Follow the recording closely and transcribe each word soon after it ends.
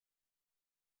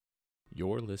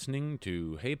You're listening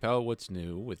to Hey Pal, What's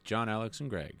New with John, Alex, and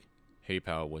Greg. Hey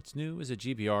Pal, What's New is a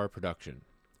GPR production.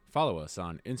 Follow us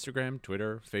on Instagram,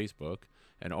 Twitter, Facebook,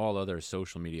 and all other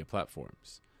social media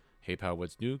platforms. Hey Pal,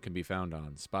 What's New can be found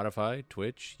on Spotify,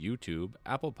 Twitch, YouTube,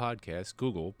 Apple Podcasts,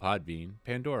 Google, Podbean,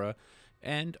 Pandora,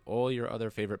 and all your other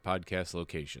favorite podcast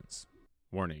locations.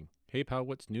 Warning, Hey Pal,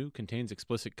 What's New contains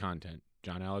explicit content.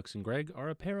 John, Alex, and Greg are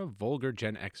a pair of vulgar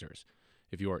Gen Xers.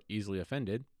 If you are easily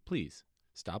offended, please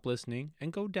stop listening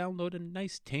and go download a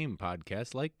nice tame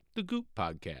podcast like the Goop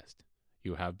Podcast.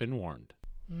 You have been warned.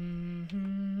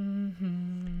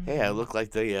 Hey, I look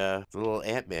like the little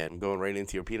Ant-Man going right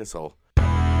into your penis hole.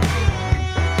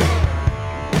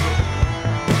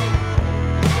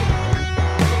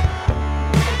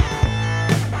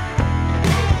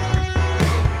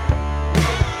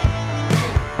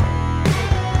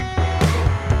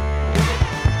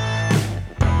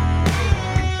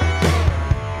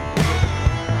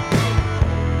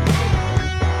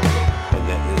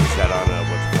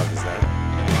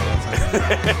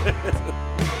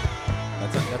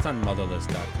 That's on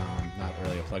motherless.com. Not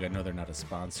really a plug. I know they're not a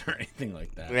sponsor or anything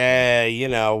like that. Yeah, you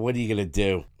know, what are you going to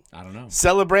do? I don't know.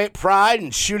 Celebrate Pride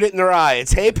and shoot it in their eye.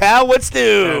 It's Hey Pal, What's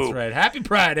New? That's right. Happy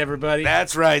Pride, everybody.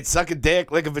 That's right. Suck a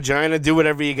dick, lick a vagina, do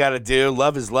whatever you got to do.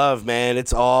 Love is love, man.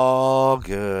 It's all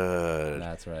good.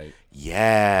 That's right.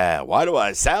 Yeah. Why do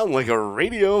I sound like a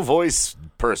radio voice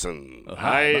person?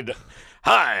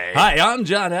 Hi, I'm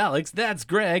JohnAlex. That's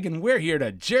Greg, and we're here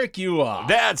to jerk you off.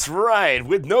 That's right,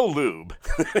 with no lube.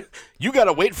 You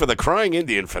gotta wait for the crying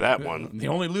Indian for that one. The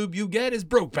only lube you get is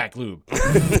Brokeback Lube.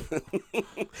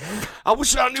 I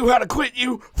wish I knew how to quit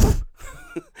you.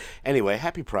 Anyway,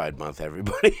 happy Pride Month,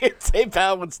 everybody. It's Hey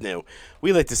Pal, What's New?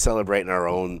 We like to celebrate in our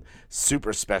own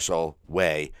super special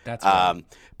way. That's right.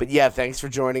 But yeah, thanks for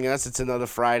joining us. It's another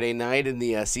Friday night in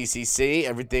the CCC.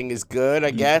 Everything is good,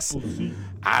 I guess.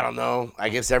 I don't know. I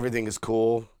guess everything is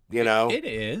cool, you know? It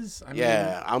is. I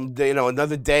mean,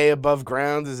 another day above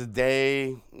ground is a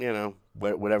day,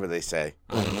 whatever they say.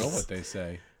 I don't know what they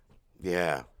say.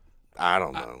 Yeah, I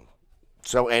don't know.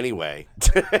 So anyway,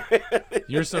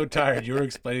 you're so tired. You were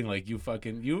explaining like you're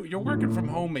working from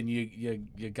home and you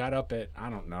got up at, I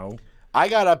don't know. I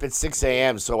got up at 6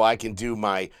 a.m. so I can do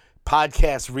my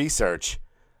podcast research,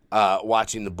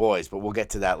 watching The Boys, but we'll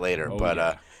get to that later.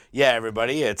 Yeah,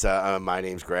 everybody, it's my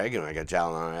name's Greg and I got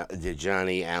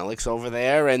JohnAlex over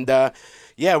there, and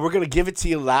yeah, we're gonna give it to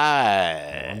you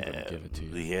live. I'm gonna give it to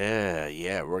you.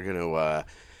 Yeah, we're gonna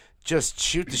just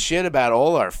shoot the shit about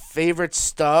all our favorite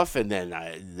stuff, and then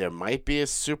there might be a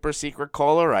super secret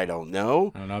caller. I don't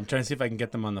know. I'm trying to see if I can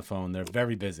get them on the phone. They're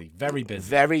very busy. Very busy.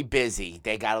 Very busy.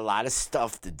 They got a lot of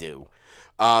stuff to do.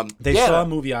 They saw a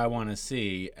movie I want to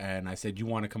see, and I said, you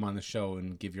want to come on the show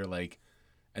and give your,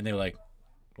 and they were like,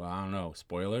 well, I don't know,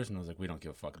 spoilers? And I was like, we don't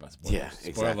give a fuck about spoilers. Yeah,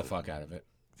 exactly. Spoil the fuck out of it.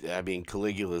 I mean,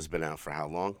 Caligula's been out for how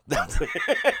long?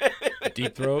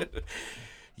 Deep Throat?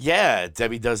 Yeah,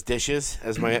 Debbie Does Dishes,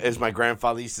 as my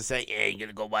grandfather used to say. Yeah, you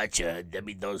gonna go watch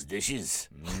Debbie Does Dishes.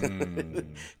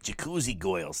 Jacuzzi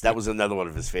Goyles. That was another one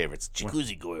of his favorites.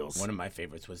 Jacuzzi Goyles. One of my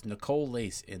favorites was Nicole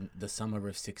Lace in The Summer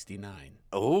of '69.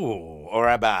 Oh, or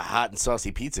how about Hot and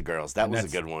Saucy Pizza Girls? That was a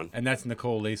good one. And that's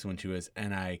Nicole Lace when she was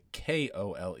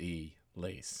Nikole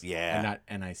Lace. Yeah. And not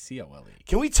Nicole.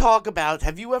 Can we talk about,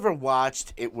 have you ever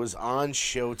watched, it was on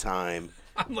Showtime.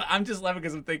 I'm just laughing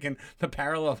because I'm thinking the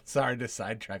parallel, sorry to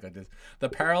sidetrack like this, the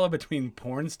parallel between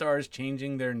porn stars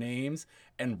changing their names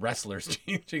and wrestlers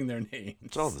changing their names.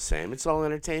 It's all the same. It's all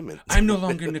entertainment. I'm no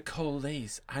longer Nicole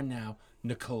Lace. I'm now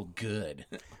Nicole Good.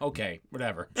 Okay,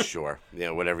 whatever. Sure.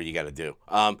 Yeah, whatever you got to do.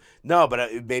 No,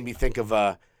 but it made me think of,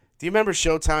 do you remember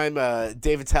Showtime?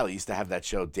 David Tell used to have that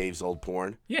show, Dave's Old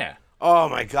Porn. Yeah. Oh,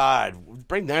 my God.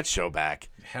 Bring that show back.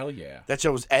 Hell yeah. That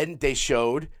show was, and they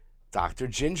showed Dr.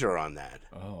 Ginger on that.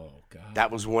 Oh, God. That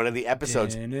was one of the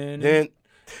episodes. Yes,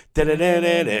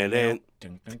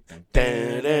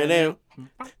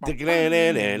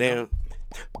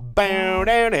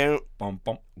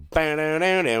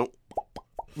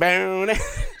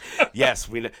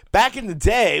 we know. Back in the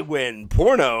day when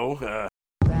porno...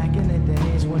 Back in the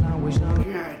days when I was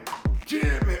young. God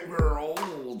damn it, we're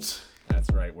old. That's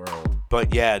right, we're old.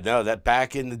 But yeah, no, that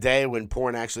back in the day when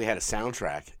porn actually had a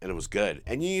soundtrack and it was good.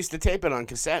 And you used to tape it on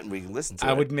cassette and we could listen to it.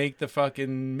 I would make the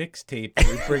fucking mixtape that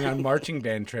we'd bring on marching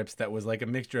band trips that was like a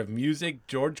mixture of music,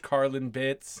 George Carlin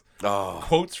bits,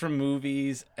 quotes from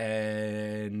movies,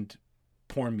 and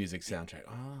porn music soundtrack.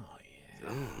 Oh,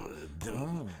 yeah.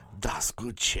 Das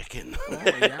good chicken.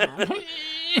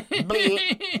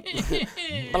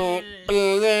 Oh,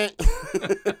 yeah.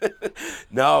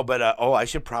 No, but I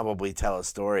should probably tell a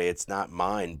story. It's not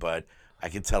mine, but I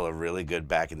could tell a really good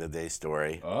back in the day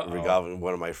story regarding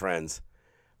one of my friends.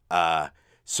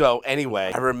 So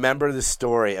anyway, I remember the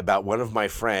story about one of my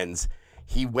friends.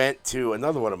 He went to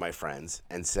another one of my friends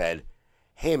and said,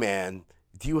 "Hey man,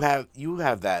 you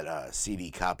have that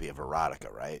CD copy of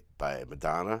Erotica, right, by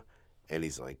Madonna?" And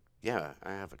he's like, "Yeah,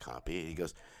 I have a copy." He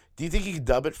goes, "Do you think you could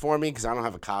dub it for me? Because I don't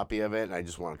have a copy of it, and I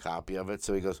just want a copy of it."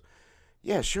 So he goes,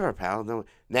 "Yeah, sure, pal." No.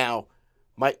 Now,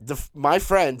 my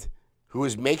friend who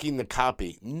was making the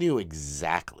copy knew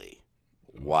exactly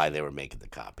why they were making the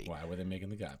copy. Why were they making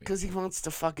the copy? Because he wants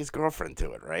to fuck his girlfriend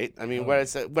to it, right? I mean, what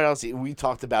else? We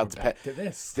talked about Back to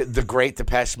this. the great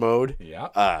Depeche Mode.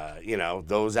 Yeah.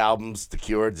 Those albums, The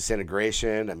Cure,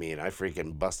 Disintegration. I mean, I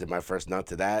freaking busted my first nut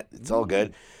to that. It's all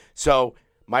good. So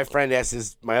my friend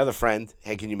asks my other friend,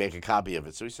 "Hey, can you make a copy of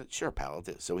it?" So he said, "Sure, pal, I'll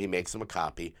do." So he makes him a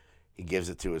copy. He gives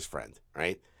it to his friend,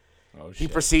 right? Oh, shit. He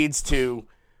proceeds to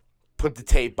put the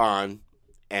tape on,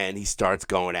 and he starts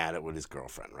going at it with his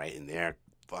girlfriend, right? And they're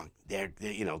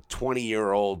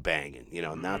 20-year-old banging,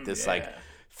 not this like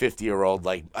 50-year-old,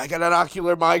 like, "I got an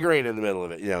ocular migraine" in the middle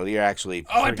of it. You're actually...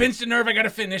 I pinched a nerve, I got to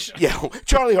finish. Yeah,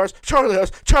 Charlie horse.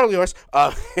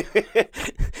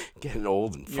 Getting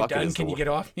old and You're fucking... done? Can you get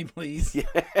off me, please? Yeah.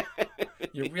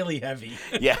 You're really heavy.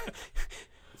 Yeah.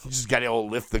 You just got to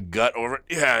lift the gut over it.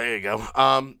 Yeah, there you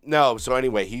go. No, so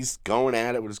anyway, he's going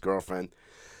at it with his girlfriend.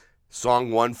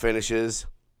 Song 1 finishes.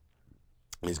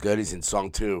 He's good. He's in song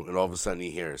 2, and all of a sudden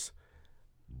he hears,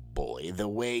 "Boy, the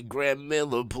way Graham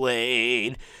Miller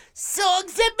played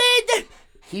songs that made..."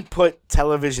 He put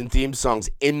television theme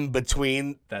songs in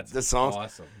between the songs.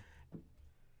 Awesome.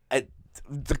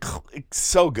 It's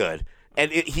so good.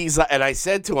 And he's like, and I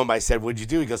said to him, "What'd you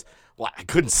do?" He goes, "Well, I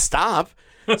couldn't stop."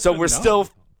 So we're still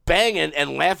banging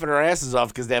and laughing our asses off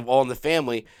because they have All in the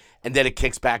Family, and then it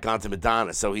kicks back onto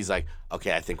Madonna. So he's like,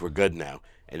 "Okay, I think we're good now."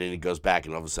 And then he goes back,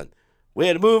 and all of a sudden,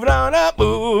 "We're moving on up,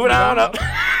 moving on up."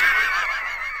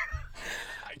 I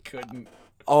couldn't.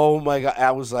 Oh my God.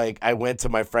 I went to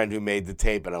my friend who made the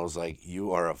tape, and I was like,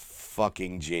 "You are a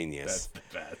fucking genius." That's the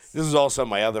best. This is also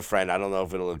my other friend. I don't know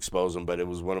if it'll expose him, but it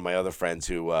was one of my other friends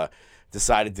who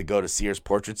decided to go to Sears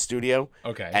Portrait Studio.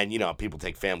 Okay. And, people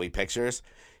take family pictures.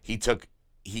 He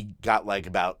got like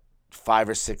about 5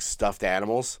 or 6 stuffed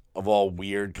animals of all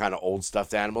weird kind of old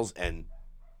stuffed animals and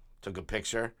took a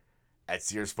picture at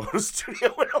Sears Photo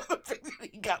Studio with all the pictures.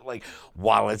 He got like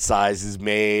wallet sizes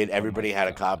made. Everybody had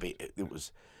a copy.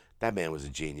 That man was a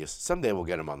genius. Someday we'll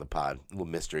get him on the pod. A little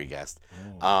mystery guest.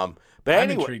 But I'm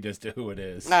anyway, intrigued as to who it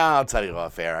is. Nah, I'll tell you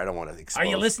off air. I don't want to expose. Are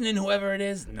you listening, whoever it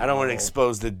is? No. I don't want to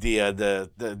expose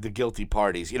the guilty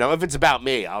parties. If it's about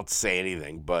me, I'll say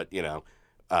anything. But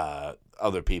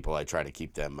other people, I try to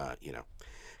keep them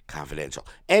confidential.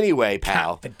 Anyway,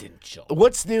 pal. Confidential.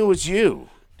 What's new with you?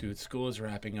 Dude, school is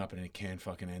wrapping up and it can't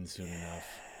fucking end soon enough.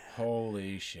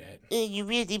 Holy shit. Are you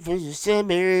ready for the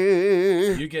summer?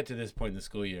 You get to this point in the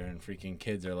school year and freaking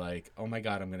kids are like, "Oh my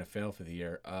God, I'm going to fail for the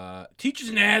year. Teacher's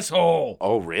an asshole."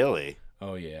 Oh, really?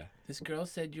 Oh, yeah. This girl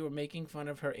said you were making fun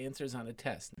of her answers on a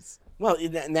test. Well,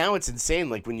 now it's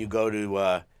insane. Like when you go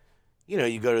to,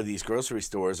 you go to these grocery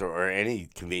stores or any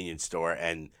convenience store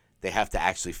and they have to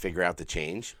actually figure out the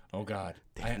change. Oh, God.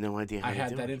 They have no idea how to do it. I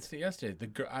had that incident yesterday.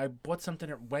 I bought something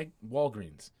at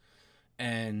Walgreens,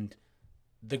 and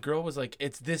the girl was like,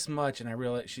 "It's this much," and I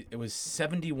realized it was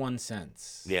 71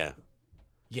 cents. Yeah.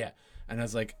 Yeah. And I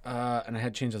was like, and I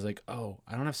had change. I was like, "Oh,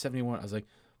 I don't have 71. I was like,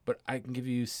 "But I can give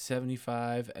you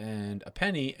 75 and a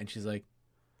penny." And she's like,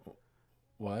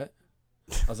 "What?"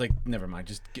 I was like, "Never mind.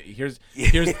 Just here's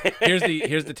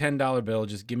the $10 bill.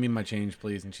 Just give me my change,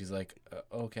 please." And she's like,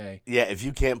 "Okay." Yeah, if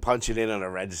you can't punch it in on a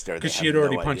register, because she had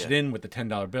already punched it in with the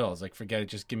 $10 bill. I was like, "Forget it.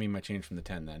 Just give me my change from the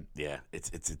 10 then." Yeah,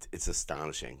 it's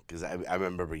astonishing because I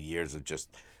remember years of just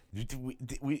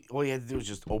we all you had to do was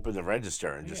just open the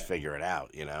register and just figure it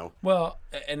out, Well,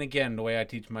 and again, the way I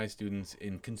teach my students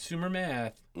in consumer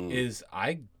math is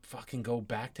I fucking go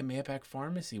back to Mayapack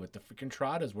Pharmacy with the freaking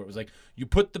Trottas where it was like, you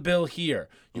put the bill here,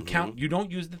 you count, you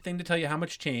don't use the thing to tell you how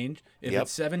much change. If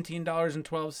it's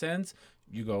 $17.12,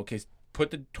 you go, okay,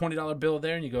 put the $20 bill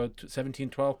there and you go to 17,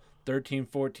 12, 13,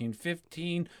 14,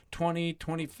 15, 20,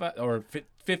 25, or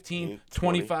 15,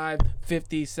 25,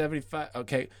 50, 75,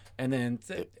 okay, and then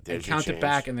and count it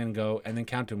back and then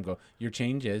count to them, go, your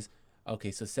change is,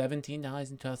 okay, so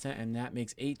 $17.12, and that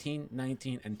makes 18,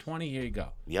 19, and 20, here you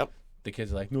go. Yep. The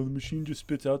kids are like, "No, the machine just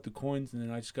spits out the coins, and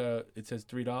then it says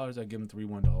 $3, I give them 3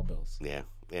 $1 bills. Yeah,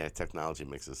 technology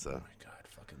makes us, oh my God,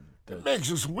 fucking. It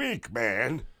makes us weak,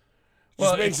 man.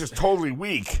 Well, it makes us totally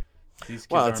weak. These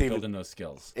kids aren't building those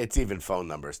skills. It's even phone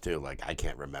numbers, too. Like, I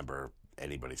can't remember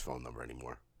anybody's phone number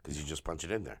anymore. because you just punch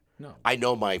it in there. No. I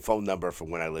know my phone number from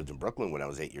when I lived in Brooklyn when I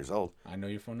was 8 years old. I know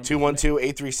your phone number.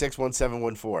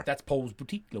 212-836-1714. That's Pole's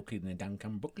Boutique, located in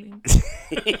downtown Brooklyn.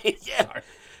 Yeah. Sorry.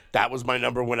 That was my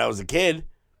number when I was a kid.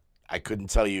 I couldn't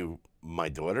tell you my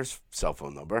daughter's cell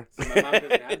phone number. My mom doesn't have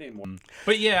it anymore.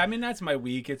 But yeah, I mean, that's my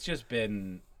week. It's just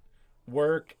been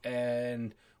work,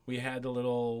 and we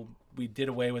did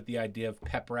away with the idea of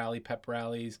pep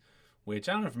rallies, which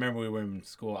I don't know if you remember when we were in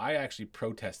school. I actually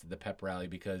protested the pep rally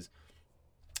because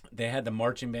they had the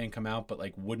marching band come out, but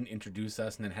like wouldn't introduce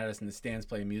us, and then had us in the stands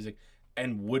playing music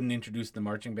and wouldn't introduce the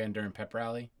marching band during pep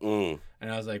rally. And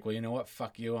I was like, well, you know what?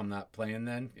 Fuck you. I'm not playing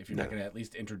then. If you're not going to at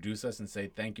least introduce us and say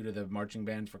thank you to the marching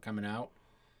band for coming out.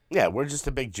 Yeah, we're just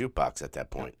a big jukebox at that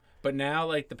point. But now,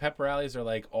 like, the pep rallies are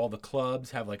like all the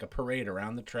clubs have like a parade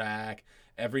around the track.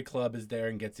 Every club is there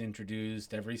and gets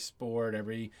introduced. Every sport,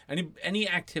 any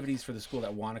activities for the school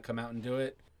that want to come out and do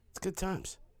it. It's good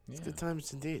times. It's good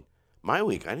times indeed. My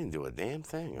week, I didn't do a damn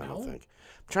thing, I don't think.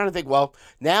 I'm trying to think, well,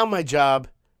 now my job,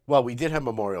 well, we did have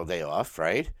Memorial Day off,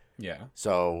 right? Yeah.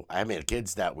 So I had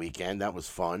kids that weekend. That was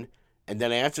fun. And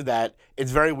then after that,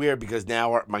 it's very weird because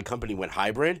now my company went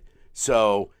hybrid.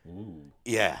 So,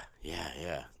 yeah.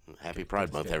 Happy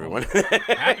Pride Month, everyone.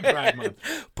 Happy Pride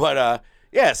Month. But,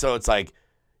 yeah, so it's like,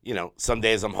 you know, some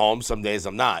days I'm home, some days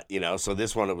I'm not, you know. So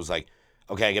this one, it was like,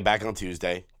 okay, I get back on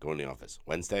Tuesday, go in the office.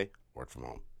 Wednesday, work from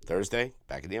home. Thursday,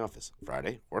 back in the office.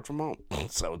 Friday, work from home.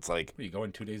 So it's like... Are you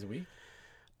going 2 days a week?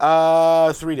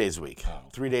 3 days a week. Oh.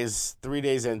 3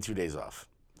 days in, 2 days off.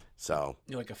 So...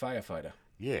 You're like a firefighter.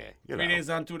 Yeah. 3 days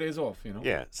on, 2 days off, you know?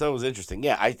 Yeah, so it was interesting.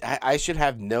 Yeah, I should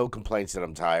have no complaints that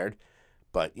I'm tired,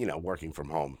 but, you know, working from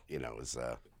home, you know, is...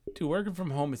 Dude, working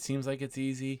from home, it seems like it's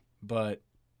easy, but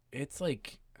it's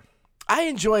like... I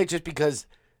enjoy it just because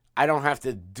I don't have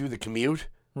to do the commute.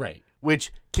 Right.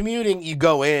 Which, commuting, you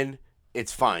go in,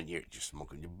 it's fine. You're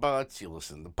smoking your butts, you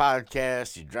listen to the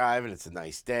podcast, you're driving, it's a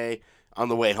nice day. On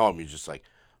the way home, you're just like,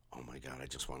 oh my God, I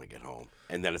just want to get home.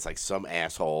 And then it's like some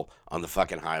asshole on the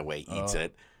fucking highway eats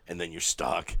it, and then you're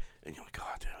stuck, and you're like,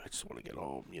 God, dude, I just want to get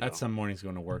home. You know? That's some mornings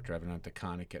going to work, driving out to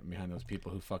Conic, getting behind those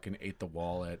people who fucking ate the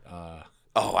wall at...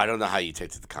 Oh, I don't know how you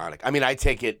take to the Conic. I mean, I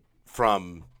take it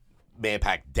from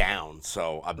Manpack down,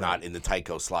 so I'm not in the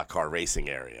Tyco slot car racing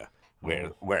area,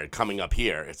 where coming up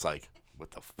here, it's like,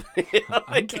 what the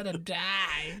I'm gonna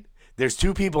die. There's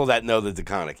two people that know the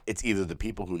Deconic. It's either the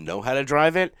people who know how to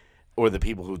drive it or the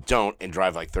people who don't and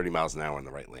drive like 30 miles an hour in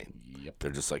the right lane. Yep. They're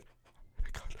just like,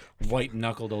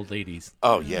 white-knuckled old ladies.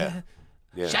 oh, yeah.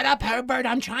 Shut up, Herbert.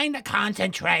 I'm trying to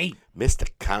concentrate. Mr.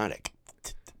 Conic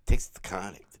takes the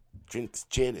Conic, drinks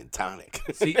gin and tonic.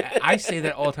 See, I say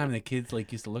that all the time. The kids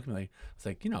like used to look at me like, it's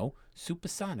like, you know,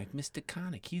 supersonic, Mr.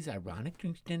 Conic. He's ironic,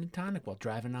 drinks gin and tonic while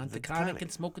driving on the Conic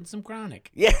and smoking some chronic.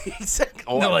 Yeah, exactly.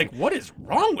 And they're like, what is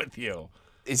wrong with you?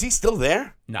 Is he still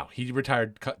there? No, he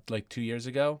retired like 2 years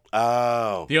ago.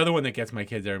 Oh. The other one that gets my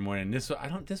kids every morning. This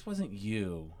wasn't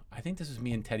you. I think this was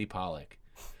me and Teddy Pollock.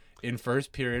 In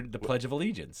first period, the Pledge of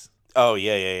Allegiance. Oh,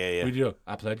 yeah. We do.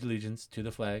 I pledge allegiance to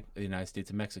the flag of the United States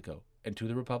of Mexico and to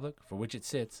the republic for which it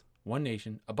sits, one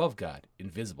nation, above God,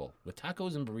 invisible, with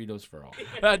tacos and burritos for all.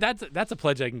 That's a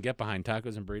pledge I can get behind,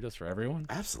 tacos and burritos for everyone.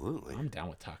 Absolutely. I'm down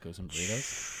with tacos and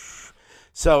burritos.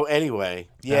 So anyway,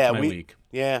 That's my week.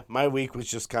 Yeah, my week was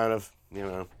just kind of, you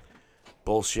know,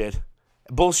 bullshit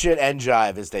and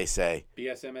jive, as they say.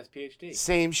 BSMS PhD.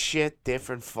 Same shit,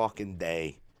 different fucking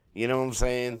day. You know what I'm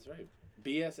saying? That's right.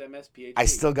 BSMS PhD. I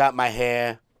still got my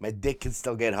hair. My dick can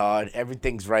still get hard.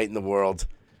 Everything's right in the world.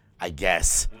 I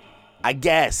guess.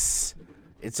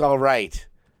 It's all right.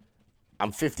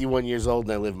 I'm 51 years old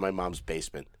and I live in my mom's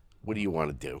basement. What do you want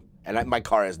to do? And my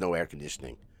car has no air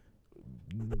conditioning.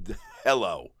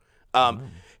 Hello.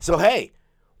 So, hey,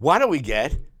 why don't we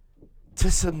get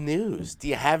to some news? Do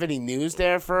you have any news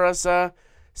there for us,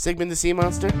 Sigmund the Sea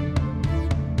Monster?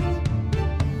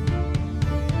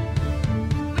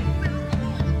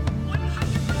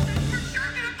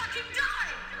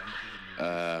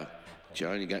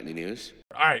 John, you got any news?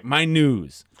 All right, my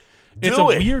news. It's a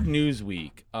weird news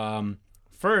week.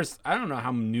 First, I don't know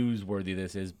how newsworthy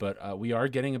this is, but we are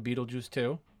getting a Beetlejuice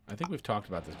 2. I think we've talked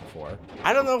about this before.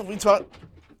 I don't know if we talked.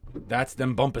 That's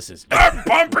them bumpuses.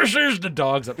 Bumpuses! The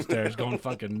dog's upstairs going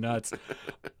fucking nuts.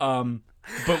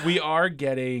 But we are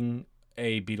getting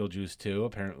a Beetlejuice 2,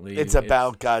 apparently. It's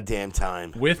about goddamn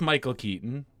time. With Michael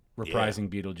Keaton reprising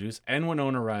Beetlejuice and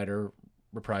Winona Ryder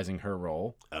reprising her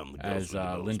role as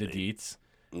Linda Dietz.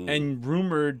 And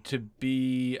rumored to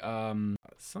be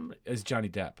as Johnny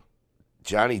Depp.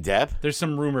 Johnny Depp? There's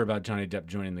some rumor about Johnny Depp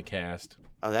joining the cast.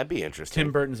 Oh, that'd be interesting.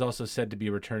 Tim Burton's also said to be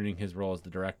returning his role as the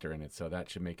director in it, so that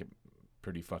should make it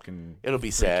pretty fucking. It'll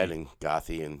be freaky. sad and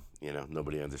gothy, and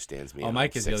nobody understands me. Oh, and my I'm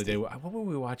kids the other 60. day. What were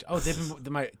we watching? Oh,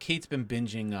 Kate's been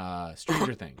binging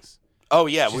Stranger Things. Oh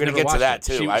yeah, She's we're gonna never get to that watched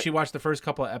it. too. She watched the first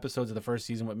couple of episodes of the first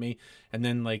season with me, and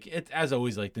then as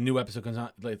always, like the new episode comes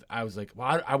on. Like I was like,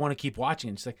 well, I want to keep watching,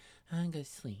 and she's like, I'm gonna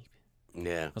sleep.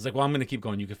 Yeah. I was like, well, I'm gonna keep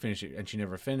going. You can finish it, and she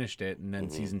never finished it. And then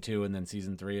season 2, and then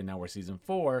season 3, and now we're season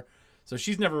 4. So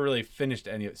she's never really finished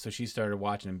any of it. So she started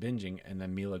watching and binging, and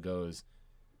then Mila goes,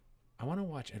 I want to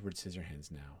watch Edward Scissorhands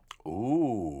now.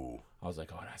 Ooh. I was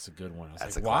like, oh, that's a good one. I was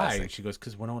That's like, a why? classic. And she goes,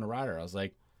 because Winona Ryder. I was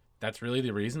like, that's really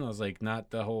the reason? I was like, not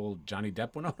the whole Johnny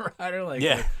Depp Winona Ryder? Like,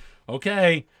 Yeah.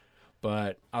 Okay.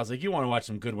 But I was like, you want to watch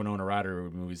some good Winona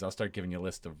Ryder movies? I'll start giving you a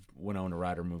list of Winona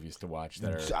Ryder movies to watch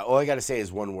that are. All I gotta say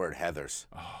is one word: Heathers.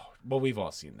 Oh, well, we've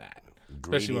all seen that.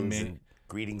 Especially when Manny,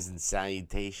 Greetings and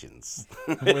salutations.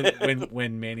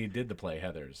 when Manny did the play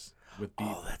Heathers with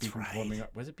that's Beacon right. Performing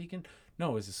Arts. Was it Beacon? No,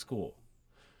 it was a school.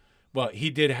 Well, he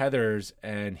did Heathers,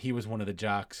 and he was one of the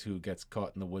jocks who gets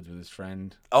caught in the woods with his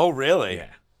friend. Oh really?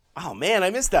 Yeah. Oh man, I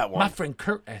missed that one. My friend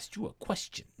Kurt asked you a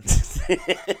question.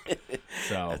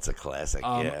 So That's a classic.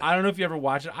 Yeah. I don't know if you ever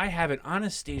watched it. I haven't.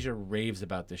 Anastasia raves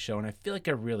about this show, and I feel like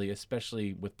I really,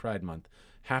 especially with Pride Month,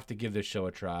 have to give this show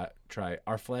a try.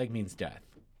 Our Flag Means Death.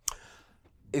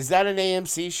 Is that an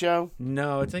AMC show?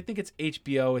 No, I think it's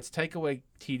HBO. It's Taika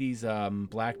Waititi's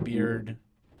Blackbeard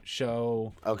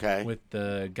show. Okay. With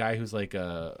the guy who's like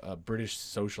a British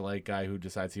socialite guy who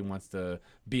decides he wants to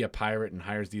be a pirate and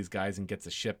hires these guys and gets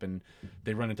a ship, and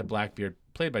they run into Blackbeard,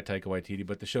 played by Taika Waititi,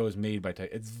 but the show is made by Taika.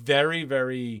 It's very,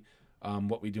 very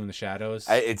What We Do in the Shadows.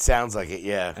 It sounds like it,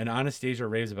 yeah. And Anastasia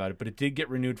raves about it, but it did get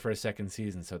renewed for a second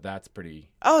season, so that's pretty.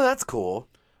 Oh, that's cool.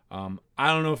 I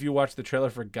don't know if you watched the trailer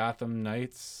for Gotham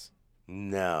Knights.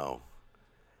 No.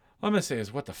 All I'm gonna say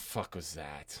is, what the fuck was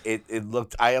that? It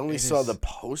looked. I only saw the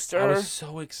poster. I was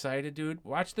so excited, dude.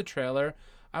 Watch the trailer.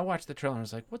 I watched the trailer and I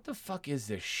was like, what the fuck is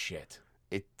this shit?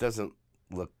 It doesn't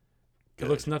look good. It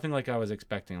looks nothing like I was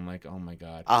expecting. I'm like, oh my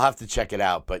god. I'll have to check it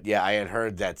out. But yeah, I had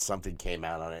heard that something came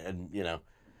out on it, and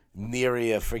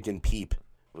nary a freaking peep.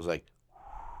 It was like,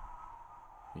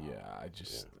 Yeah, I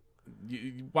just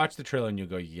you watch the trailer and you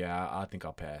go, yeah, I think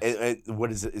I'll pass.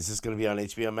 what is it? Is this going to be on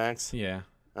HBO Max? Yeah.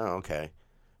 Oh, okay.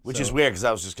 Which is weird because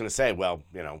I was just going to say, well,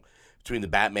 between the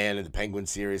Batman and the Penguin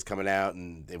series coming out,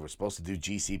 and they were supposed to do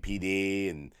GCPD,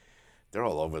 and they're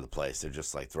all over the place. They're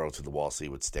just like throw it to the wall, see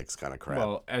what sticks kind of crap.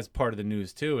 Well, as part of the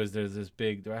news too, is there's this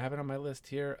big. Do I have it on my list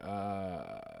here?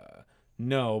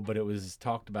 No, but it was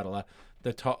talked about a lot.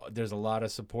 There's a lot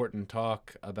of support and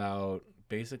talk about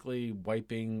basically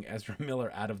wiping Ezra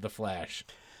Miller out of the Flash.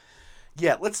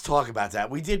 Yeah, let's talk about that.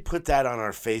 We did put that on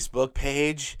our Facebook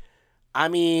page. I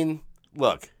mean,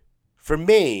 look, for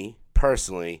me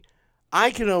personally,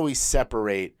 I can always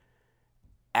separate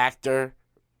actor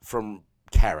from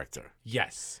character.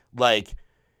 Yes. Like,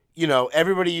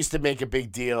 everybody used to make a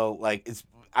big deal. Like,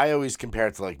 I always compare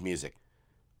it to like music.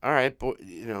 All right,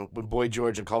 when Boy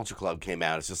George and Culture Club came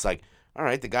out, it's just like, all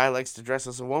right, the guy likes to dress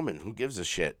as a woman. Who gives a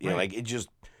shit? You know, like it just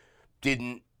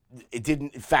didn't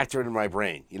factor into my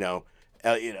brain.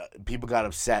 People got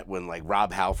upset when like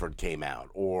Rob Halford came out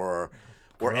or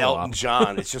Elton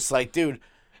John. It's just like, dude,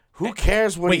 who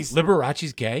cares what he's? Wait,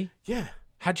 Liberace's gay? Yeah.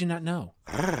 How'd you not know?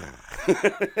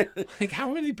 Like,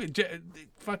 how many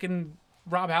fucking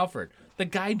Rob Halford? The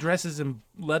guy dresses in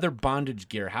leather bondage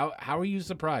gear. How are you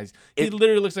surprised? He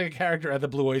literally looks like a character at the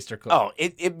Blue Oyster Cult. Oh,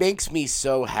 it makes me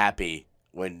so happy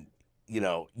when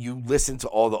you listen to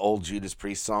all the old Judas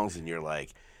Priest songs and you're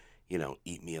like,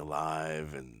 Eat Me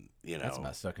Alive and That's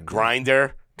about sucking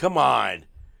Grinder. Come on,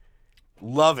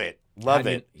 love it.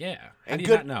 Yeah. How And do you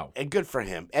good, not know? And good for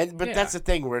him. But Yeah. that's the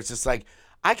thing where it's just like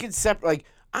I can separate. Like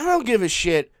I don't give a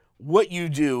shit what you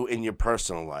do in your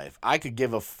personal life. I could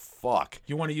give a fuck.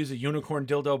 You want to use a unicorn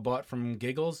dildo bought from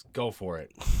Giggles? Go for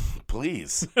it.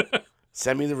 Please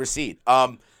send me the receipt.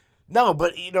 No,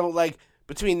 but like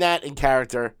between that and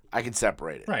character, I can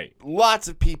separate it. Right. Lots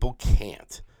of people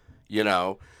can't.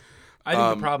 I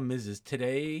think the problem is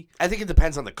today. I think it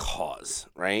depends on the cause,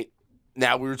 right?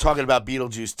 Now we were talking about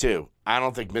Beetlejuice too. I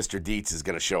don't think Mr. Dietz is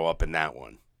going to show up in that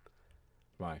one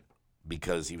Why?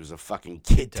 because he was a fucking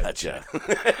kid toucher.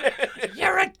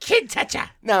 You're a kid toucher.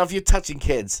 Now, if you're touching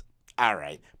kids, all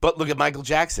right. But look at Michael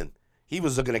Jackson. He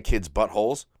was looking at kids'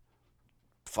 buttholes.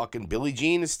 Fucking Billie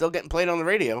Jean is still getting played on the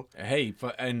radio. Hey,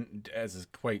 and as a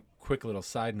quite quick little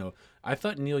side note, I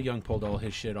thought Neil Young pulled all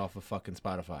his shit off of fucking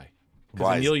Spotify. Because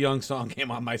Why a is- Neil Young song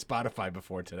came on my Spotify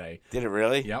before today. Did it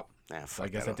really? Yep. Ah, So fuck I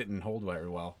guess that. that didn't hold very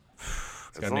well.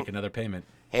 It's got to long- make another payment.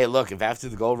 Hey, look, if After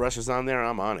the Gold Rush is on there,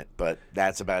 I'm on it. But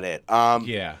that's about it.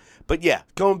 Yeah. But yeah,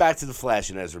 going back to the Flash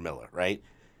and Ezra Miller, right?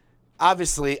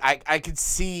 Obviously, I could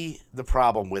see the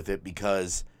problem with it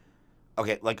because,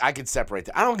 okay, like I could separate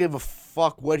that. I don't give a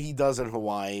fuck what he does in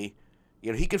Hawaii.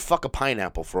 You know, he could fuck a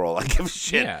pineapple for all I give a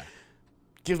shit. Yeah.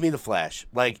 Give me the Flash.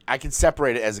 Like, I can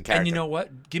separate it as a character. And you know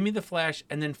what? Give me the Flash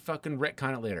and then fucking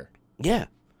retcon it later. Yeah.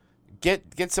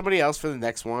 Get somebody else for the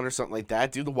next one or something like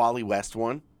that. Do the Wally West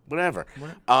one. Whatever.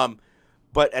 Right.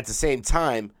 But at the same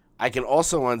time, I can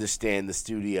also understand the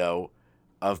studio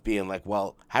of being like,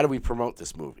 well, how do we promote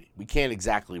this movie? We can't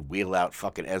exactly wheel out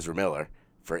fucking Ezra Miller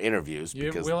for interviews.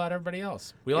 You because wheel out everybody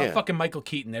else. Wheel out fucking Michael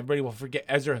Keaton. Everybody will forget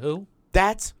Ezra who?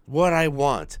 That's what I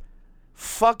want.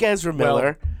 Fuck Ezra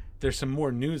Miller. Well, there's some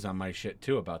more news on my shit,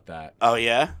 too, about that. Oh,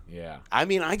 yeah? Yeah. I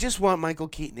mean, I just want Michael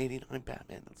Keaton 89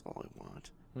 Batman. That's all I want.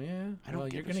 Yeah. Well,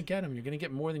 you're going to get him. You're going to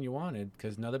get more than you wanted.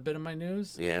 Because another bit of my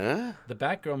news. Yeah? The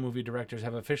Batgirl movie directors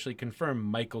have officially confirmed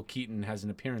Michael Keaton has an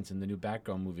appearance in the new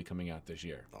Batgirl movie coming out this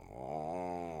year.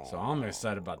 Oh. So I'm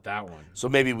excited about that one. So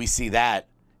maybe we see that.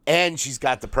 And she's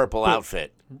got the purple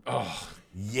outfit. Oh.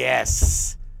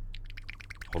 Yes.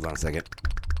 Hold on a second.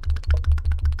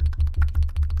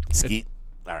 Skeet.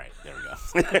 All right, there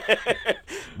we go.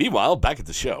 Meanwhile, back at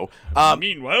the show.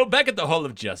 Meanwhile, back at the Hall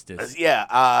of Justice.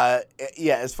 Yeah.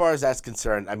 As far as that's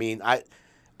concerned, I mean,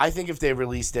 I think if they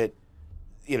released it,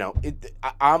 you know,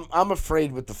 I'm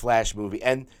afraid with the Flash movie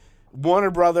and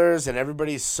Warner Brothers and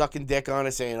everybody's sucking dick on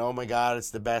it, saying, "Oh my God,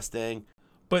 it's the best thing."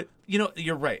 But you know,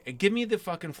 you're right. Give me the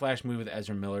fucking Flash movie with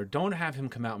Ezra Miller. Don't have him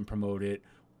come out and promote it.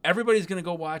 Everybody's gonna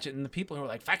go watch it, and the people who are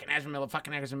like, "Fucking Ezra Miller,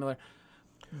 fucking Ezra Miller."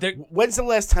 When's the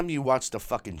last time you watched a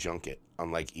fucking junket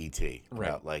on like E.T.? Right.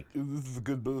 About, like, this is a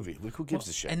good movie. Like, who gives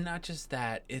a shit? And not just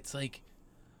that, it's like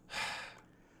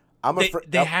I'm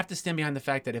they have to stand behind the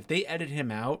fact that if they edit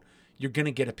him out, you're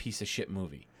gonna get a piece of shit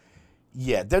movie.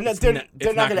 Yeah, they're not going to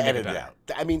edit it out.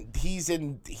 I mean, he's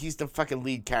the fucking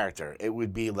lead character. It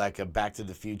would be like a Back to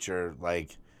the Future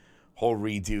like whole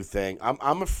redo thing.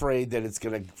 I'm afraid that it's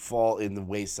gonna fall in the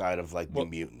wayside of like New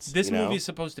Mutants. This movie is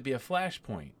supposed to be a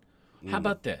flashpoint. How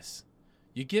about this?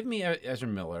 You give me Ezra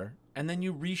Miller, and then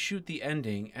you reshoot the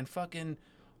ending, and fucking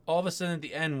all of a sudden at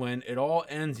the end, when it all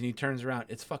ends and he turns around,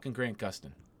 it's fucking Grant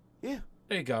Gustin. Yeah.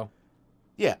 There you go.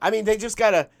 Yeah, I mean they just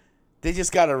gotta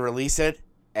release it,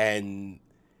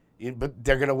 but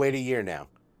they're gonna wait a year now.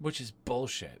 Which is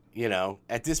bullshit. You know,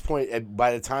 at this point,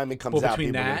 by the time it comes out,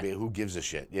 people are gonna be, who gives a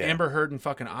shit? Yeah. Amber Heard and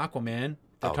fucking Aquaman.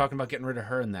 They're talking about getting rid of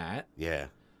her in that. Yeah.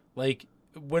 Like,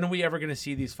 when are we ever going to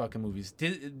see these fucking movies?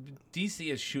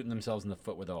 DC is shooting themselves in the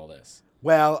foot with all this.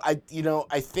 Well, I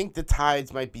think the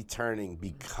tides might be turning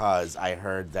because I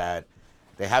heard that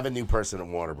they have a new person at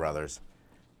Warner Brothers,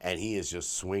 and he is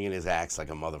just swinging his axe like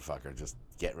a motherfucker, just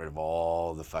getting rid of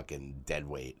all the fucking dead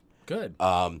weight. Good.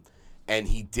 And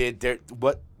he did.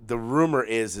 What the rumor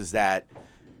is that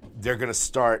they're going to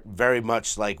start very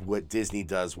much like what Disney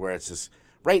does, where it's just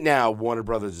right now Warner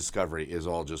Brothers Discovery is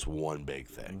all just one big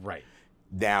thing. Right.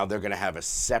 Now they're going to have a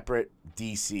separate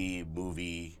DC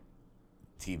movie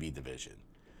TV division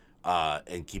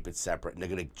and keep it separate.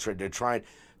 And they're trying.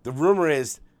 The rumor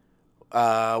is,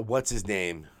 what's his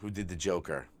name? Who did the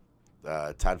Joker?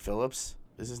 Todd Phillips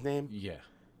is his name? Yeah.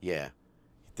 Yeah.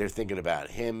 They're thinking about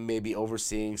him maybe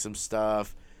overseeing some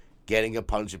stuff, getting a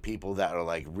bunch of people that are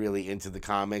like really into the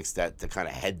comics to kind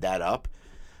of head that up,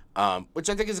 which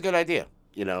I think is a good idea,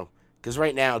 you know. Because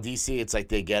right now, DC, it's like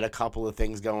they get a couple of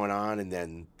things going on, and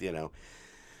then, you know,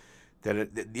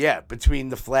 between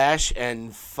The Flash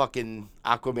and fucking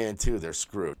Aquaman 2, they're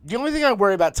screwed. The only thing I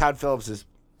worry about Todd Phillips is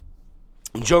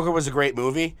Joker was a great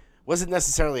movie, wasn't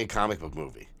necessarily a comic book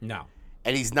movie. No.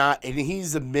 And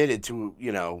he's admitted to,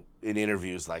 you know, in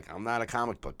interviews, like, I'm not a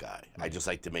comic book guy. I just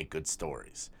like to make good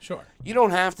stories. Sure. You don't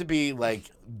have to be,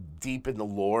 like, deep in the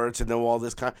lore to know all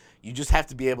this. You just have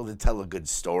to be able to tell a good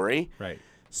story. Right.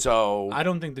 So I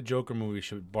don't think the Joker movie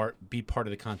should be part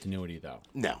of the continuity, though.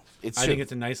 No, I think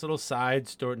it's a nice little side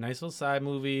story, nice little side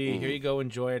movie. Here you go,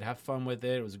 enjoy it, have fun with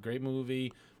it. It was a great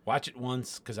movie. Watch it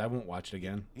once, because I won't watch it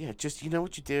again. Yeah, just, you know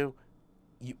what you do?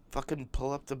 You fucking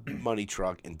pull up the money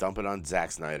truck and dump it on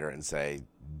Zack Snyder and say,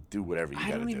 do whatever you got to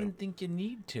do. I don't even think you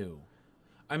need to.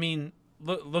 I mean,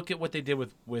 look at what they did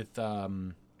with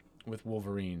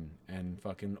Wolverine and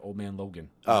fucking Old Man Logan.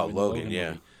 Oh, Logan,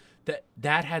 yeah. Movie.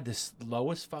 That had the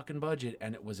lowest fucking budget,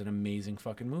 and it was an amazing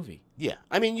fucking movie. Yeah.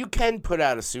 I mean, you can put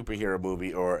out a superhero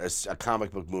movie or a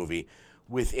comic book movie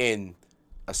within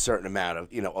a certain amount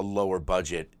of, you know, a lower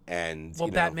budget. And, well,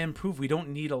 Batman proved we don't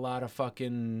need a lot of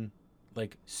fucking,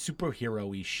 like,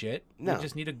 superhero-y shit. No. We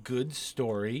just need a good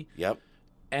story. Yep.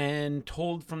 And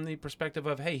told from the perspective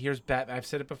of, hey, here's Batman. I've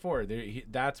said it before.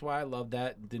 That's why I love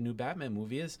the new Batman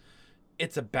movie is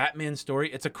it's a Batman story.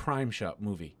 It's a crime shop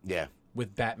movie. Yeah.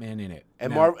 With Batman in it.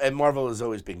 And Marvel has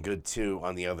always been good too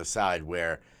on the other side,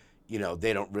 where,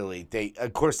 they don't really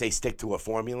of course they stick to a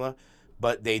formula,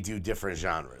 but they do different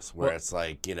genres where it's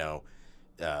like,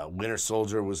 Winter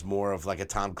Soldier was more of like a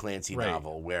Tom Clancy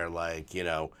novel, where like,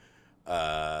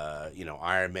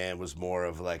 Iron Man was more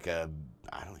of like I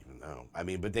don't even know. I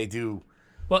mean, but they do.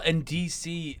 Well, and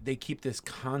DC, they keep this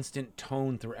constant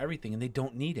tone through everything, and they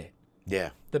don't need it.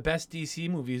 Yeah. The best DC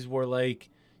movies were like,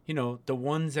 the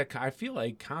ones that I feel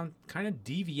like kind of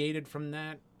deviated from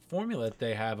that formula that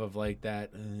they have of like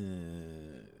that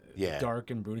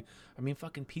dark and brooding. I mean,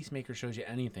 fucking Peacemaker shows you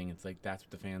anything. It's like that's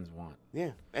what the fans want.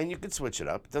 Yeah, and you can switch it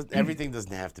up. Everything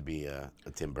doesn't have to be a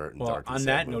Tim Burton dark and on sad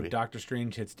that movie. note, Doctor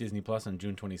Strange hits Disney Plus on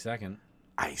June 22nd.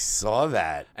 I saw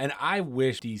that. And I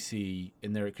wish DC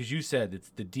in there, because you said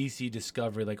it's the DC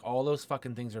Discovery, like all those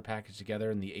fucking things are packaged together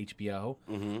in the HBO.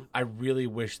 Mm-hmm. I really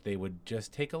wish they would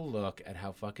just take a look at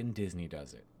how fucking Disney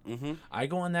does it. Mm-hmm. I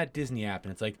go on that Disney app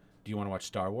and it's like, do you want to watch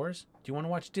Star Wars? Do you want to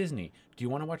watch Disney? Do you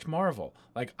want to watch Marvel?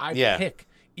 Like I pick.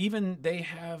 Even they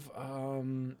have,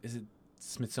 is it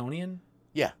Smithsonian?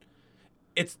 Yeah.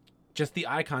 It's just the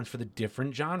icons for the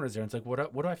different genres there. And it's like,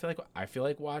 what do I feel like? I feel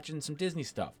like watching some Disney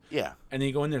stuff. Yeah. And then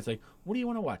you go in there, it's like, what do you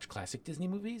want to watch? Classic Disney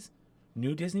movies?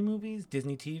 New Disney movies?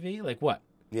 Disney TV? Like what?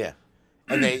 Yeah.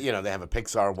 And they, they have a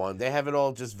Pixar one. They have it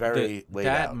all just very laid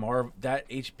out. That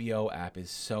HBO app is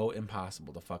so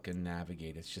impossible to fucking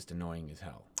navigate. It's just annoying as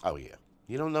hell. Oh, yeah.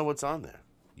 You don't know what's on there.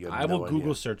 I will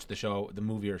Google search the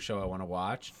movie or show I want to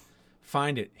watch,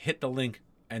 find it, hit the link,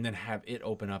 and then have it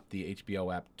open up the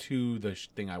HBO app to the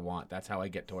thing I want. That's how I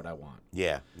get to what I want.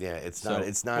 Yeah. It's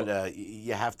not.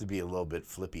 You have to be a little bit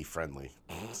flippy friendly.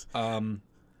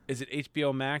 Is it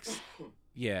HBO Max?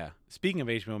 Yeah. Speaking of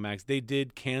HBO Max, they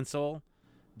did cancel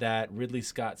that Ridley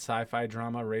Scott sci-fi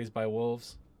drama Raised by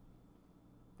Wolves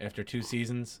after 2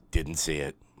 seasons. Didn't see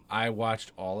it. I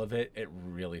watched all of it. It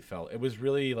was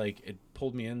really like, it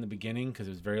pulled me in the beginning because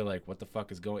it was very like, what the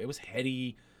fuck is going? It was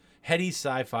heady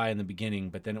sci-fi in the beginning,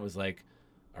 but then it was like,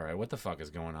 all right, what the fuck is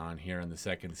going on here in the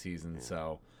second season?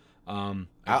 So I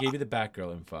gave you the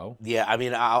Batgirl info. Yeah, I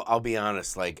mean, I'll be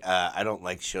honest. Like, I don't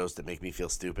like shows that make me feel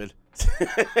stupid,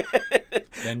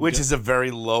 which is a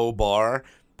very low bar.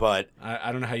 But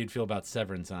I don't know how you'd feel about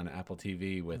Severance on Apple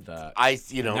TV with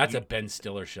that's a Ben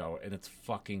Stiller show and it's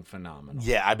fucking phenomenal.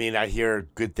 Yeah, I mean, I hear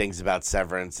good things about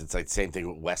Severance. It's like the same thing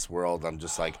with Westworld. I'm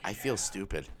just like, I feel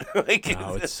stupid.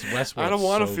 It's Westworld. I don't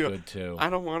want to feel good too.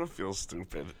 I don't want to feel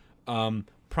stupid.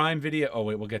 Prime Video. Oh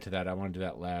wait, we'll get to that. I want to do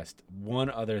that last. One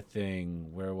other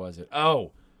thing. Where was it?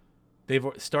 Oh, they've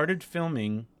started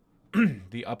filming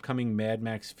the upcoming Mad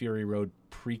Max Fury Road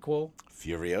prequel.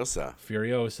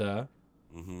 Furiosa.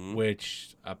 Mm-hmm.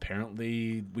 Which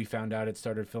apparently we found out it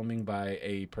started filming by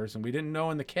a person we didn't know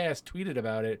in the cast, tweeted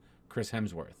about it, Chris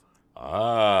Hemsworth.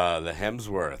 Ah, the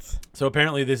Hemsworth. So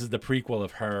apparently this is the prequel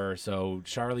of her, so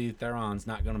Charlize Theron's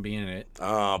not going to be in it.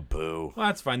 Oh, boo. Well,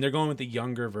 that's fine. They're going with the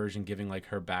younger version, giving like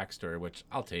her backstory, which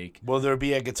I'll take. Will there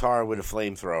be a guitar with a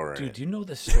flamethrower in it? Dude, do you know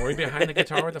the story behind the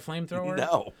guitar with the flamethrower?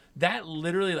 No. That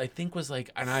literally, I think, was like,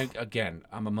 and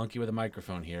I'm a monkey with a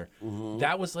microphone here. Mm-hmm.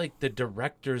 That was like the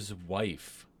director's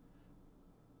wife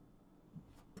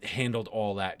handled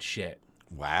all that shit.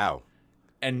 Wow.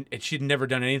 And she'd never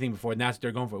done anything before, and that's what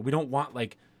they're going for. We don't want,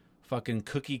 like, fucking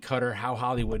cookie cutter how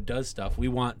Hollywood does stuff. We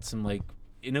want some, like,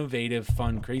 innovative,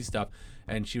 fun, crazy stuff.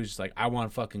 And she was just like, I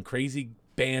want a fucking crazy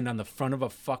band on the front of a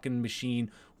fucking machine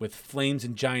with flames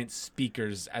and giant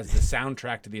speakers as the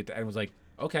soundtrack to the... And it was like,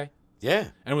 okay. Yeah.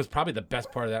 And it was probably the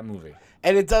best part of that movie.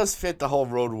 And it does fit the whole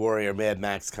Road Warrior, Mad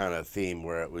Max kind of theme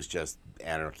where it was just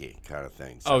anarchy kind of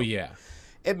thing. So. Oh, yeah.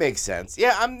 It makes sense.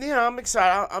 Yeah, I'm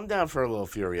excited. I'm down for a little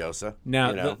Furiosa.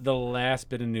 Now, the last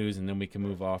bit of news, and then we can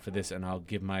move off of this, and I'll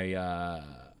give my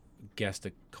guest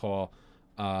a call.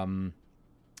 Prime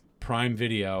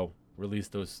Video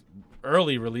released those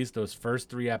first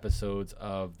 3 episodes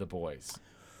of The Boys.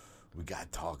 We got to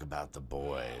talk about The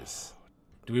Boys.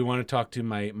 Do we want to talk to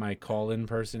my call-in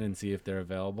person and see if they're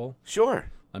available?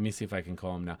 Sure. Let me see if I can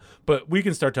call them now. But we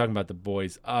can start talking about The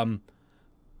Boys.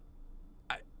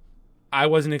 I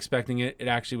wasn't expecting it. It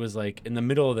actually was like in the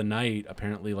middle of the night,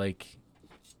 apparently, like.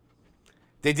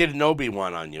 They did an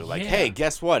Obi-Wan on you. Like, hey,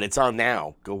 guess what? It's on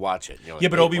now. Go watch it. Like, yeah,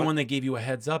 but Obi-Wan, they gave you a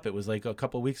heads up. It was like a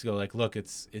couple of weeks ago. Like, look,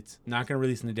 it's not going to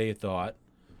release in the day you thought.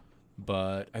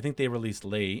 But I think they released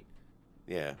late.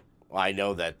 Yeah. Well, I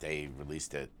know that they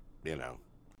released it,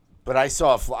 But I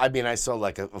saw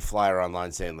like a flyer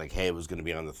online saying, like, hey, it was going to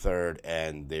be on the 3rd,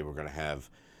 and they were going to have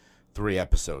 3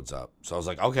 episodes up. So I was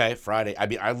like, okay, Friday. I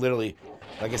mean, I literally,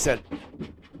 like I said,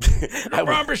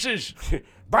 Promises.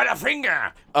 by the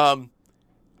finger.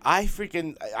 I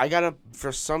got up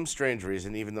for some strange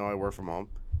reason, even though I work from home.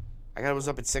 I was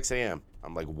up at 6 a.m.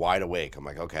 I'm like wide awake. I'm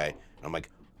like, okay. And I'm like,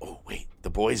 oh, wait, the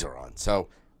boys are on. So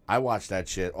I watched that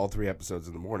shit, all 3 episodes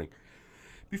in the morning,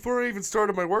 before I even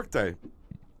started my workday.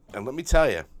 And let me tell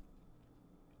you,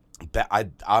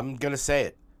 I'm going to say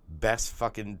it, best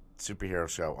fucking superhero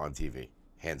show on TV,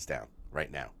 hands down,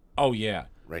 right now. Oh, yeah.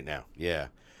 Right now, yeah.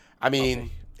 I mean,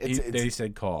 okay. They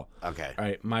said call. Okay. All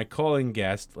right, my calling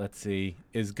guest, let's see,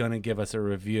 is going to give us a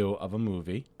review of a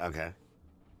movie. Okay.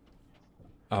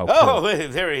 Oh, cool. Wait,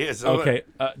 there he is. Okay,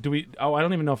 I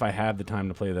don't even know if I have the time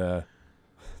to play the...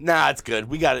 Nah, it's good.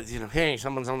 We got it. Hey,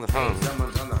 someone's on the phone.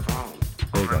 Someone's on the phone.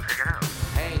 There you go.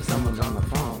 Hey, someone's on the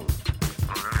phone.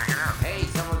 Hey,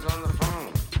 someone's on the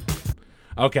phone.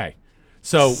 Okay,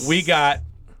 so we got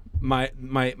my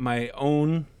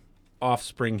own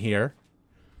offspring here.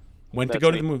 Went to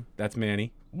go to the movie. That's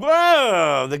Manny.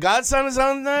 Whoa! The godson is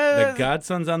on The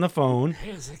godson's on the phone.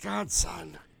 Here's the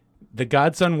godson. The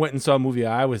godson went and saw a movie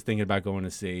I was thinking about going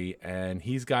to see, and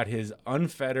he's got his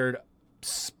unfettered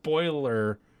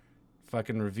spoiler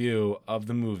fucking review of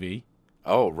the movie.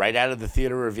 Oh, right out of the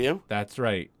theater review? That's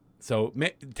right. So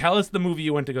tell us the movie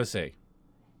you went to go see.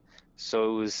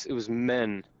 So it was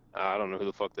Men. I don't know who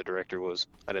the fuck the director was.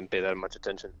 I didn't pay that much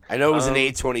attention. I know it was an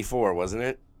A24, wasn't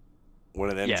it? One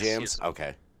of them yes, jams? yes.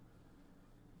 Okay.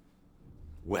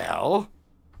 Well,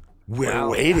 we're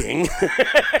waiting.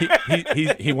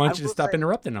 He wants you to stop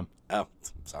interrupting him. Oh,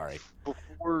 sorry.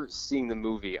 Before seeing the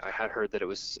movie, I had heard that it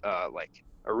was like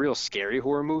a real scary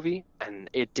horror movie, and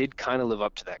it did kind of live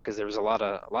up to that because there was a lot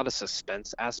of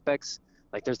suspense aspects.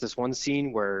 Like there's this one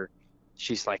scene where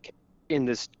she's like in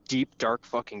this deep dark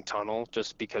fucking tunnel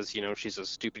just because she's a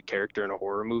stupid character in a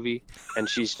horror movie, and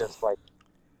she's just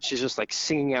like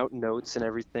singing out notes and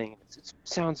everything. It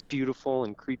sounds beautiful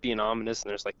and creepy and ominous, and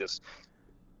there's like this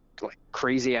like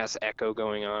crazy ass echo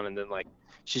going on, and then like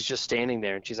she's just standing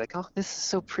there and she's like, oh, this is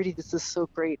so pretty, this is so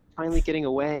great, finally getting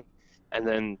away. And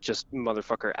then just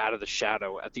motherfucker out of the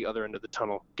shadow at the other end of the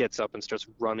tunnel gets up and starts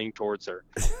running towards her,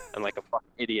 and like a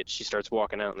fucking idiot she starts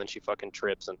walking out, and then she fucking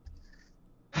trips, and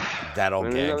that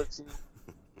old gag.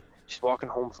 She's walking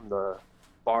home from the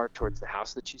bar towards the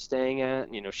house that she's staying at,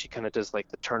 and she kind of does like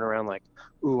the turnaround, like,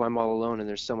 ooh, I'm all alone and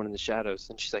there's someone in the shadows,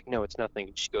 and she's like, no, it's nothing,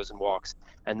 and she goes and walks,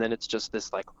 and then it's just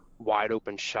this like wide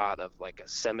open shot of like a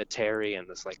cemetery and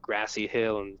this like grassy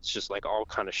hill, and it's just like all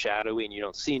kind of shadowy and you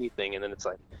don't see anything, and then it's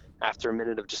like after a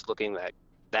minute of just looking at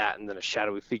that, and then a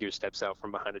shadowy figure steps out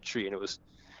from behind a tree, and it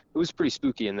was pretty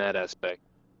spooky in that aspect.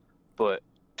 But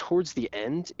towards the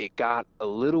end it got a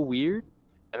little weird,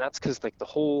 and that's because like the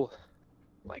whole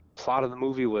like plot of the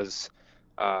movie was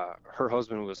her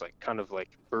husband was like kind of like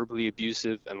verbally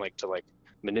abusive and like to like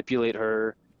manipulate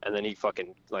her, and then he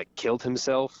fucking like killed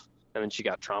himself, and then she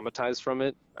got traumatized from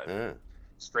it.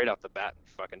 Straight out the bat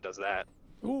fucking does that.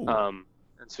 Ooh.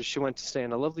 And so she went to stay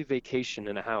on a lovely vacation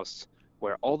in a house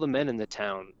where all the men in the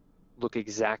town look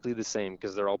exactly the same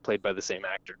because they're all played by the same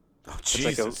actor. Oh, It's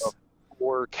Jesus. like a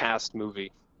 4-cast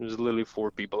movie. There's literally 4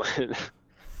 people in it.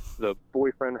 The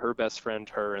boyfriend, her best friend,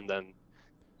 her, and then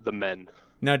the men.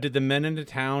 Now, did the men in the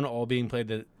town all being played,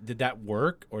 did that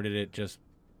work, or did it just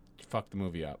fuck the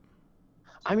movie up?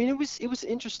 I mean, it was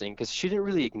interesting because she didn't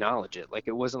really acknowledge it. Like,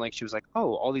 it wasn't like she was like,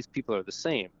 oh, all these people are the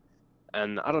same.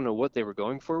 And I don't know what they were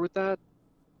going for with that,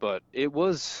 but it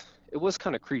was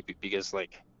kind of creepy because,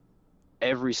 like,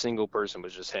 every single person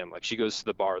was just him. Like, she goes to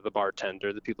the bar, the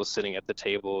bartender, the people sitting at the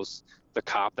tables, the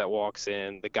cop that walks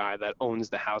in, the guy that owns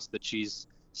the house that she's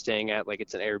staying at, like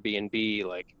it's an Airbnb,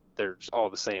 like they're just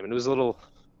all the same. And it was a little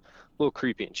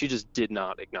creepy, and she just did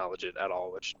not acknowledge it at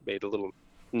all, which made a little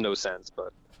no sense.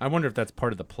 But I wonder if that's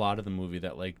part of the plot of the movie,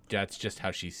 that like that's just how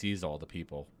she sees all the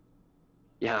people.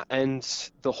 yeah, and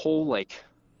the whole, like,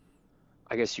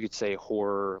 I guess you could say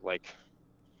horror, like,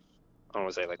 I don't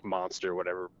want to say like monster or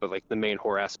whatever, but like the main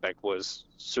horror aspect was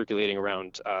circulating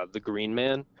around the Green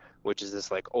Man, which is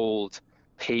this like old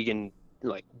pagan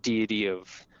like deity of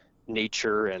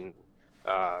nature and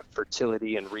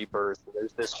fertility and rebirth. And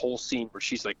there's this whole scene where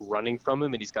she's like running from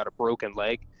him, and he's got a broken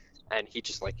leg, and he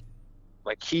just like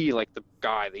the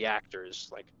guy, the actor, is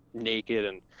like naked,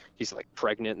 and he's like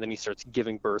pregnant, and then he starts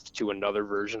giving birth to another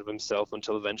version of himself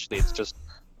until eventually it's just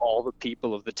all the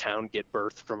people of the town get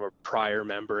birth from a prior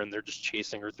member, and they're just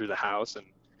chasing her through the house, and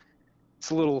it's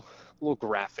a little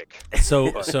graphic.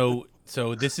 So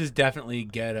this is definitely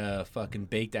get a fucking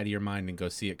baked out of your mind and go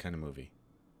see it kind of movie.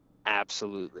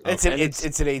 Absolutely. It's an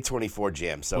A24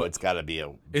 jam, so it's got to be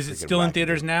a. Is it freaking still in wacky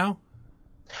theaters movie. now?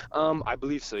 I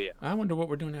believe so. Yeah. I wonder what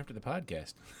we're doing after the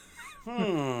podcast.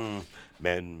 Men.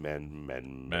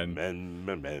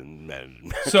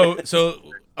 So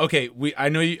okay, I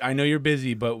know you're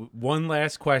busy, but one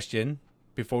last question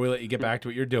before we let you get back to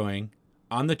what you're doing.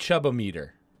 On the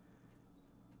Chubba-meter,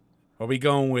 are we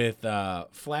going with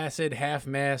flaccid, half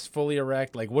mast, fully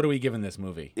erect? Like, what are we giving this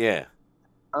movie? Yeah.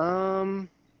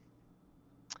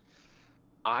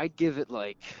 I'd give it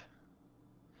like,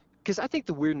 because I think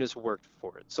the weirdness worked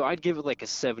for it. So I'd give it like a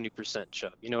 70%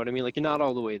 chub. You know what I mean? Like, you're not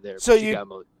all the way there. So but you got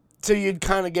So you'd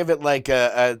kind of give it like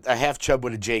a half chub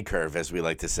with a J curve, as we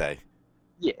like to say.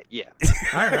 Yeah.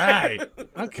 All right.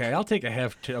 Okay, I'll take a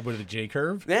half chub with a J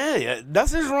curve. Yeah.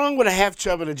 Nothing's wrong with a half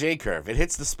chub and a J curve. It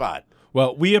hits the spot.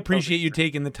 Well, we appreciate you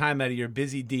taking the time out of your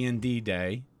busy D&D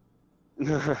day.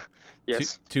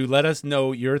 Yes. To let us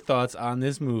know your thoughts on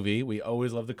this movie. We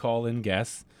always love to call in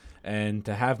guests. And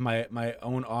to have my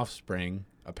own offspring,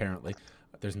 apparently.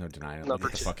 There's no denying it. Look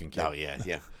at the fucking kid. Oh,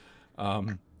 yeah.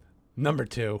 Number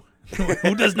 2.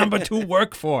 Who does number 2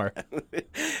 work for?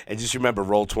 And just remember,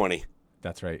 roll 20.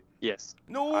 That's right. Yes.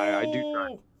 No. I do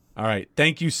try. All right.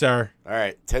 Thank you, sir. All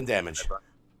right. 10 damage.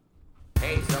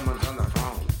 Hey, someone's on the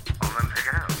phone. Well, then pick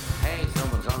it up. Hey,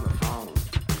 someone's on the phone.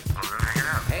 Well, then pick it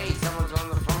up. Hey, someone's on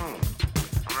the phone.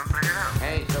 Well, then pick it up.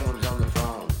 Hey, someone's on the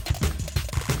phone.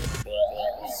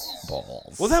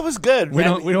 Balls. Well, that was good. We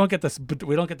don't get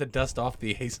the dust off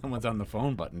the "Hey, someone's on the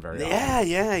phone" button very often.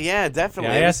 Yeah,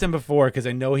 definitely. Yeah, I asked him before because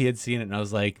I know he had seen it, and I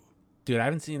was like, "Dude, I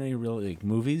haven't seen any real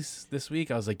movies this week."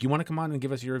 I was like, "You want to come on and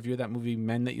give us your review of that movie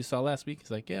Men that you saw last week?"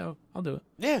 He's like, "Yeah, I'll do it."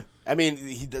 Yeah. I mean,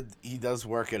 he does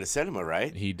work at a cinema,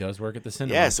 right? He does work at the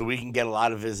cinema. Yeah, so we can get a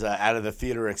lot of his out of the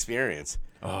theater experience.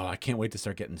 Oh, I can't wait to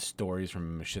start getting stories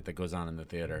from shit that goes on in the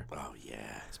theater. Oh,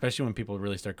 yeah. Especially when people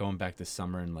really start going back this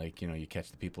summer and, like, you catch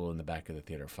the people in the back of the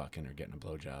theater fucking or getting a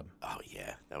blowjob. Oh,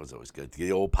 yeah. That was always good.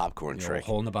 The old popcorn The trick. old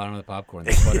hole in the bottom of the popcorn.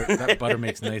 That butter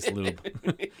makes nice lube.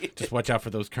 Just watch out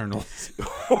for those kernels.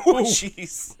 Oh,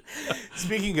 jeez.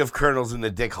 Speaking of kernels in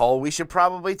the dick hole, we should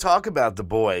probably talk about The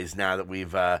Boys now that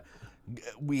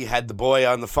we had the boy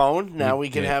on the phone. Now we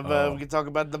can we can talk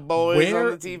about The Boys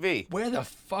on the TV. Where the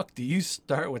fuck do you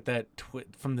start with that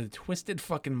from the twisted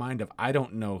fucking mind of I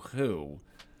don't know who?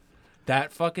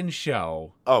 That fucking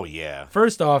show. Oh, yeah.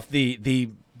 First off,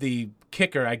 the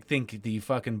kicker, I think the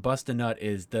fucking bust a nut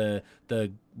is the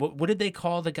what did they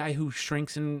call the guy who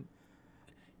shrinks in?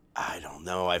 I don't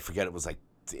know. I forget. It was like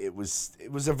it was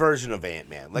a version of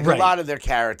Ant-Man. Like Right. a lot of their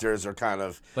characters are kind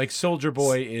of Like Soldier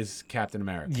Boy is Captain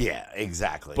America. yeah,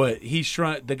 exactly. But he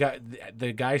shrunk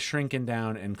the guy shrinking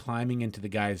down and climbing into the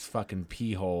guy's fucking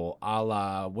pee hole, a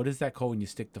la what is that called when you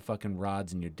stick the fucking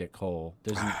rods in your dick hole?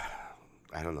 There's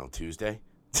I don't know, Tuesday.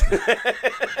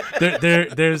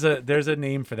 there's a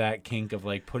name for that kink of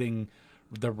like putting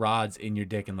the rods in your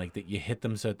dick and like that you hit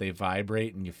them so that they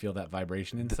vibrate and you feel that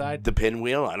vibration inside. The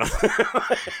pinwheel. I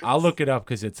don't. I'll look it up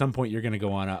because at some point you're gonna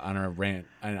go on a rant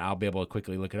and I'll be able to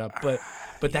quickly look it up. But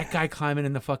that guy climbing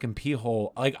in the fucking pee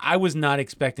hole, like I was not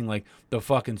expecting like the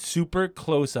fucking super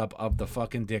close up of the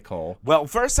fucking dick hole. Well,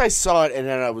 first I saw it and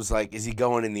then I was like, "Is he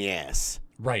going in the ass?"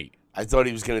 Right. I thought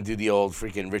he was going to do the old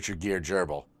freaking Richard Gere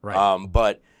gerbil. Right.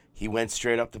 But he went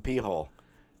straight up the pee hole,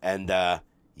 and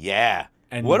yeah.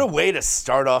 And what a way to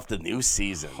start off the new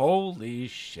season. Holy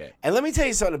shit. And let me tell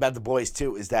you something about The Boys,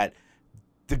 too, is that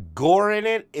the gore in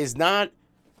it is not,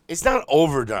 it's not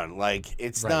overdone. Like,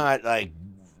 it's Right. not like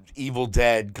Evil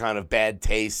Dead kind of bad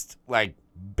taste, like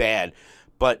bad.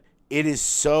 But it is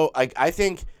so, like, I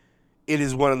think it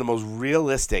is one of the most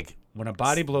realistic. When a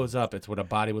body blows up, it's what a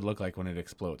body would look like when it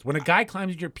explodes. When a guy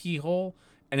climbs your pee hole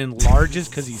and enlarges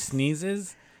because he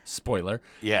sneezes, spoiler,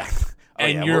 Yeah. Oh,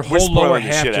 and yeah, your we're whole spoiling lower the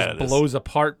half shit out just of this. blows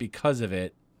apart because of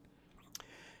it.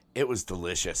 It was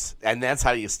delicious. And that's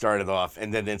how you started off.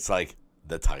 And then it's like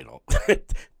the title.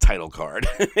 Title card.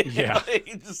 Yeah.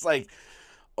 It's just like,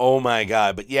 oh my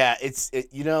God. But yeah,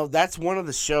 that's one of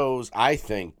the shows I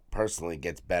think personally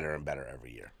gets better and better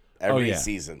every year. Every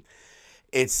season.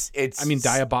 It's I mean,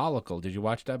 Diabolical. Did you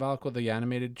watch Diabolical, the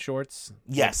animated shorts?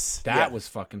 yes. That was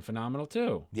fucking phenomenal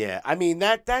too. Yeah. I mean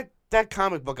that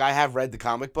comic book, I have read the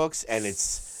comic books and it's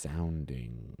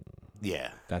Sounding.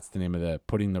 yeah. That's the name of the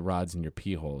putting the rods in your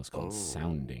pee hole is called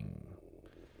Sounding.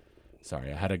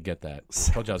 Sorry, I had to get that.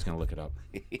 I told you I was going to look it up.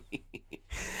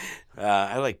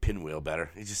 I like Pinwheel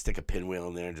better. You just stick a pinwheel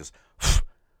in there and just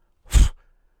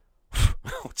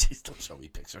oh jeez, don't show me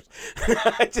pictures.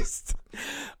 I just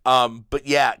but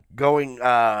yeah, going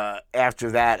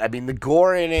after that, I mean the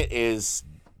gore in it is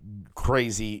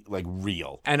crazy, like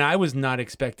real. And I was not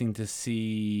expecting to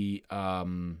see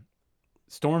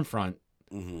Stormfront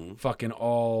fucking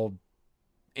all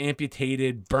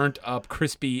amputated, burnt up,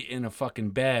 crispy in a fucking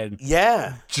bed,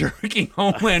 Yeah. jerking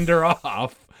Homelander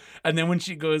off. And then when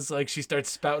she goes, like, she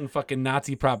starts spouting fucking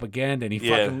Nazi propaganda and he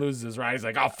Yeah. fucking loses his ride. He's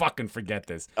like, I'll fucking forget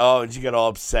this. Oh, and she got all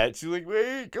upset. She's like,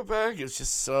 wait, come back. It's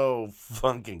just so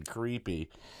fucking creepy.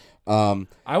 I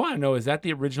want to know, is that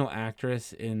the original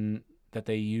actress that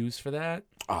they use for that?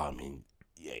 Oh, I mean,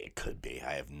 yeah, it could be.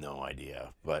 I have no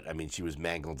idea. But, I mean, she was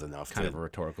mangled enough Kind to... of a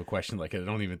rhetorical question. Like, I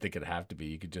don't even think it'd have to be.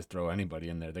 You could just throw anybody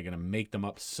in there. They're going to make them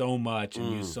up so much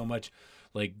and use so much,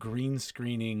 like, green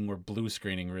screening or blue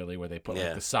screening, really, where they put,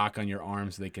 like, the sock on your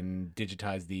arm so they can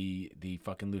digitize the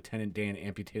fucking Lieutenant Dan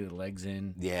amputated legs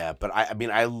in. Yeah, but I mean,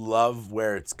 I love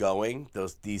where it's going,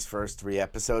 these first 3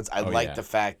 episodes. I like the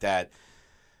fact that,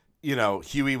 you know,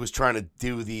 Huey was trying to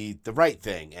do the right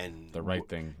thing. And The right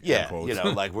thing. Yeah, you know,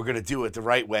 like, we're going to do it the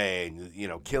right way. And, you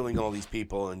know, killing all these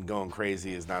people and going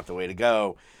crazy is not the way to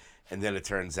go. And then it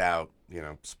turns out, you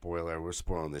know, spoiler, we're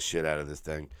spoiling the shit out of this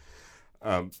thing.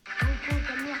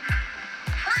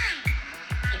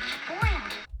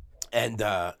 And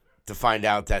to find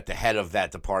out that the head of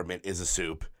that department is a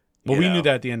soup. Well, we knew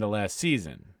that at the end of last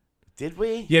season. Did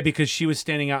we? Yeah, because she was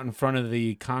standing out in front of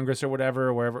the Congress or whatever,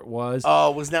 or wherever it was.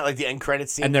 Oh, wasn't that like the end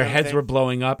credits scene? And their kind of heads thing? were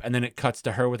blowing up, and then it cuts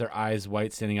to her with her eyes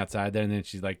white standing outside there, and then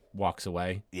she, like, walks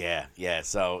away. Yeah.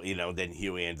 So, you know, then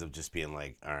Huey ends up just being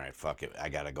like, all right, fuck it. I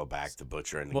got to go back to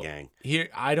Butcher and the gang. Here,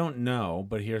 I don't know,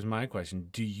 but here's my question.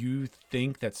 Do you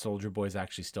think that Soldier Boy's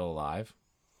actually still alive?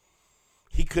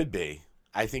 He could be.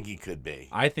 I think he could be.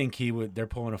 I think he would. They're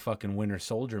pulling a fucking Winter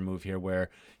Soldier move here where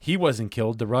he wasn't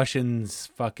killed. The Russians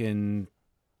fucking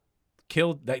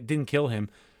didn't kill him.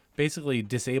 Basically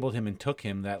disabled him and took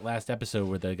him. That last episode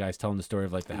where the guy's telling the story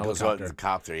of, like, the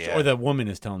helicopter. Yeah. Or the woman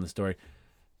is telling the story.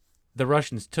 The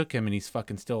Russians took him and he's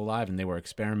fucking still alive, and they were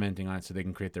experimenting on it so they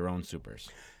can create their own supers.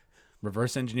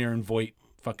 Reverse engineer and Voight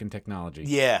fucking technology.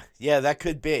 Yeah, that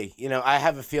could be. You know, I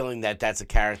have a feeling that that's a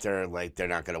character, like, they're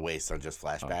not going to waste on just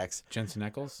flashbacks. Jensen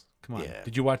Ackles? Come on. Yeah.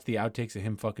 Did you watch the outtakes of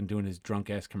him fucking doing his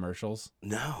drunk ass commercials?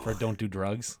 No. For Don't Do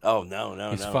Drugs? Oh, no.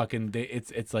 He's fucking,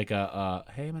 it's like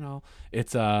hey Manal.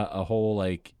 It's a whole,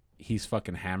 like, he's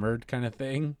fucking hammered kind of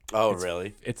thing. Oh,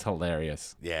 really? It's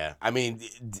hilarious. Yeah. I mean,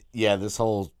 this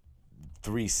whole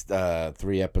three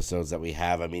episodes that we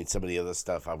have, I mean, some of the other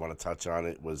stuff I want to touch on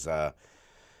it was, just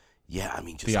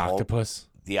the octopus.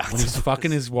 The When octopus. he's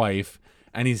fucking his wife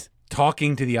and he's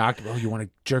talking to the octopus. Oh, you want to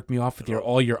jerk me off with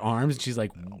all your arms? And she's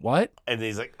like, what? And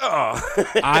he's like, oh.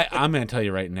 I'm going to tell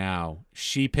you right now,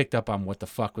 she picked up on what the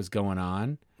fuck was going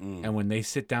on. And when they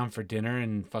sit down for dinner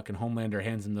and fucking Homelander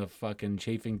hands him the fucking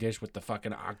chafing dish with the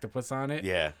fucking octopus on it.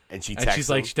 Yeah. And she texts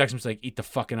him. She texts him, she's like, eat the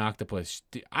fucking octopus.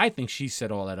 I think she set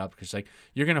all that up because she's like,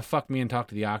 you're going to fuck me and talk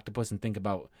to the octopus and think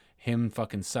about him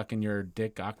fucking sucking your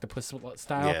dick octopus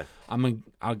style. Yeah.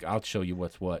 I'll show you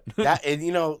what's what. That, and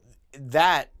you know,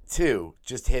 that too,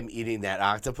 just him eating that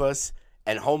octopus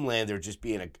and Homelander just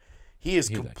being he's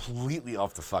completely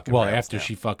off the fucking rails after now.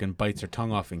 she fucking bites her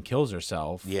tongue off and kills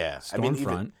herself. Yeah. Stormfront.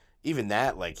 I mean, even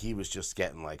that, like, he was just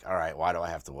getting like, all right, why do I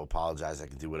have to apologize? I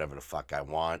can do whatever the fuck I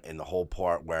want. And the whole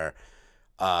part where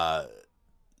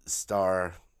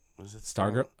Starlight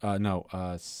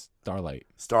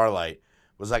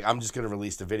was like, I'm just going to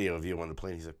release the video of you on the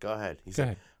plane. He's like, go ahead. He's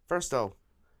like, first though,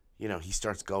 you know, he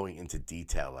starts going into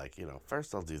detail. Like, you know,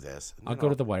 first I'll do this. I'll go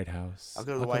to the White House. I'll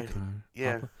go to the White House.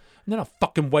 Yeah. And then I'll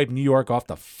fucking wipe New York off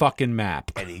the fucking map.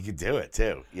 And he could do it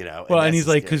too, you know. Well, and he's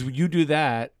like, because you do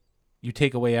that, you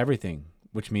take away everything,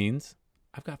 which means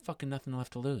I've got fucking nothing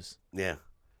left to lose. Yeah.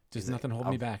 There's nothing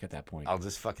holding me back at that point. I'll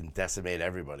just fucking decimate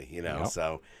everybody, you know. Yep.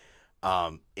 So,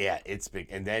 it's big.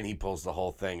 And then he pulls the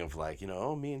whole thing of like, you know,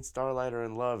 oh, me and Starlight are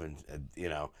in love, and you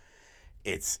know,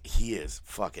 he is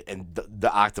fucking. And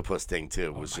the octopus thing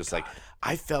too was just like,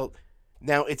 I felt.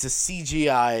 Now it's a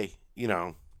CGI, you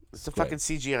know, it's a fucking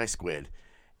CGI squid,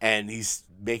 and he's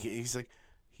like,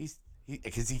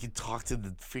 because he can talk to the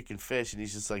freaking fish, and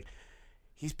he's just like,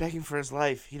 he's begging for his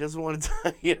life. He doesn't want to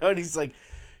die, you know. And he's like,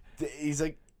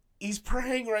 he's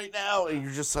praying right now, and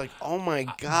you're just like, oh my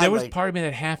god. There was part of me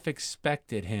that half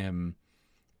expected him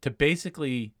to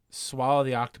basically swallow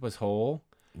the octopus whole,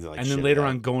 like, and then later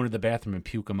on go into the bathroom and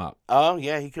puke him up. Oh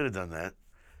yeah, he could have done that.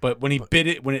 But when he bit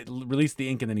it, when it released the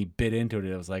ink and then he bit into it,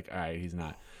 it was like, all right, he's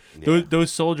not. Yeah.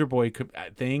 Those Soldier Boy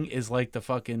thing is like the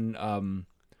fucking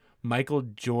Michael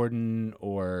Jordan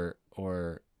or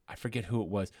I forget who it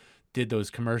was, did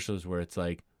those commercials where it's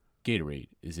like, Gatorade,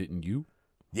 is it in you?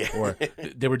 Yeah. Or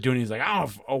they were doing, he's like,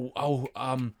 we'll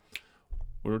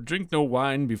drink no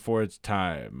wine before it's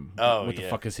time. Oh, what the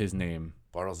fuck is his name?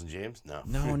 Bartles and James? No.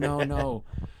 No.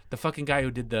 The fucking guy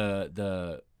who did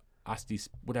the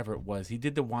whatever it was. He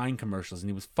did the wine commercials and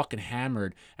he was fucking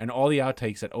hammered. And all the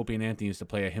outtakes that Opie and Anthony used to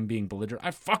play of him being belligerent.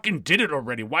 I fucking did it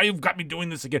already. Why you've got me doing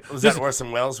this again? Was that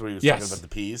Orson Welles where he was talking about the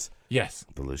peas? Yes.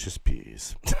 Delicious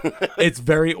peas. It's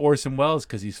very Orson Welles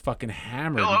because he's fucking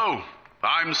hammered. Hello,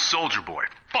 I'm Soldier Boy.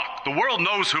 Fuck, the world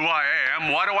knows who I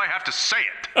am. Why do I have to say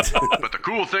it? But the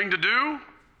cool thing to do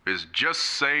is just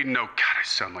say no. God, I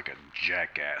sound like a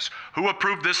jackass. Who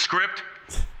approved this script?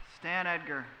 Stan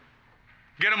Edgar.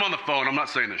 Get him on the phone. I'm not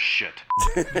saying this shit.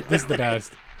 This is the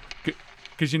best.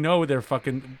 Because you know they're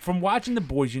fucking... From watching The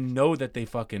Boys, you know that they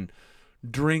fucking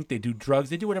drink, they do drugs,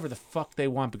 they do whatever the fuck they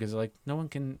want because they're like, no one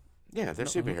can... Yeah, they're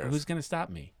superheroes. Who's going to stop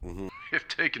me? Mm-hmm. If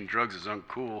taking drugs is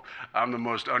uncool, I'm the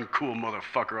most uncool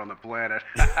motherfucker on the planet.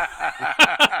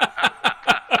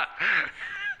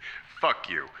 Fuck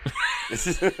you.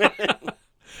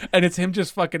 And it's him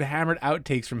just fucking hammered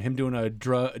outtakes from him doing a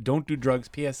don't do drugs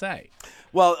PSA.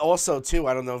 Well, also, too,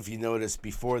 I don't know if you noticed,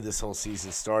 before this whole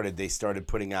season started, they started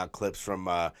putting out clips from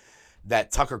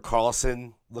that Tucker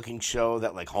Carlson-looking show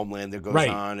that, like, Homelander goes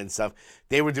on and stuff.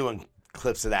 They were doing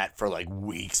clips of that for, like,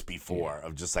 weeks before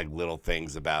of just, like, little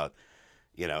things about,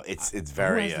 you know, it's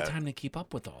very... Who has the time to keep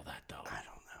up with all that, though? I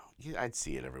don't know. I'd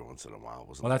see it every once in a while.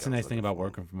 Well, that's the nice thing about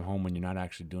working from home when you're not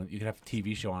actually doing... You could have a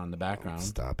TV show on in the background.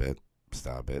 Stop it.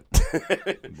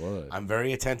 What? I'm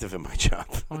very attentive in my job.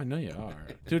 Oh, I know you are.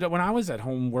 Dude, when I was at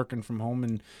home working from home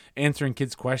and answering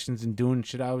kids' questions and doing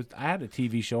shit, I had a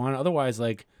TV show on. Otherwise,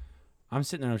 like, I'm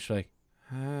sitting there and just like,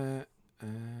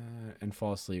 and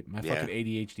fall asleep. My fucking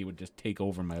ADHD would just take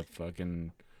over my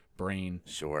fucking brain.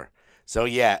 Sure. So,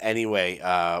 yeah, anyway,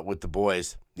 with The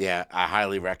Boys, yeah, I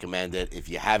highly recommend it. If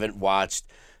you haven't watched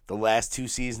the last 2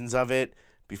 seasons of it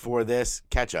before this,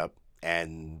 catch up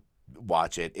and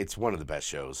watch it. It's one of the best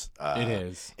shows. It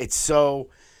is. It's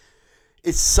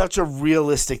such a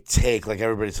realistic take. Like,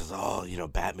 everybody says, oh, you know,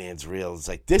 Batman's real. It's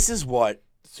like, this is what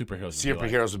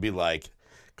superheroes would be like.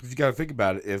 Because you got to think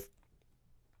about it. If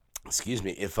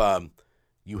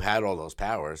you had all those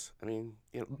powers, I mean,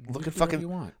 you know, look at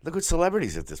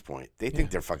celebrities at this point. They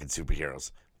think they're fucking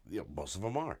superheroes. You know, most of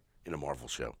them are in a Marvel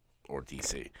show or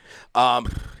DC.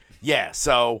 Yeah,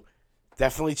 so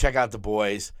definitely check out The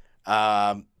Boys.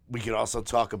 We can also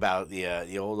talk about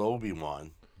the old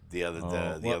Obi-Wan. The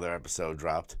other episode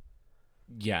dropped.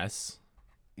 Yes.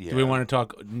 Yeah. Do we want to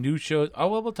talk new shows? Oh,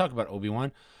 well, we'll talk about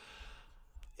Obi-Wan.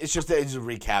 It's just a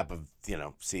recap of, you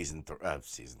know, season 3,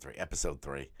 episode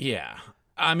 3. Yeah.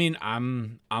 I mean,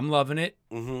 I'm loving it.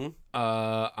 Mm-hmm.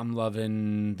 I'm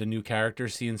loving the new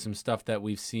characters, seeing some stuff that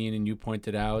we've seen and you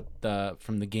pointed out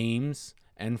from the games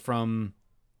and from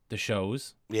the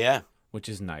shows. Yeah. Which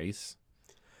is nice.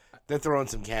 They're throwing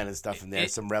some canon stuff in there,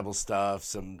 some Rebel stuff,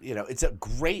 some, you know, it's a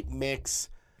great mix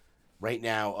right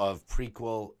now of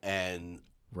prequel and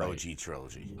OG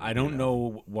trilogy. I don't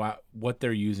know what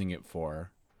they're using it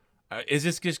for. Is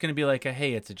this just going to be like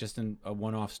it's just a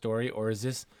one-off story, or is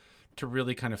this to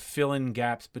really kind of fill in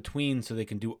gaps between so they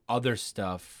can do other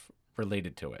stuff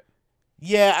related to it?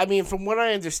 Yeah, I mean, from what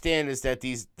I understand is that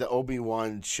the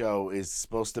Obi-Wan show is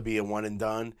supposed to be a one and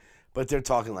done. But they're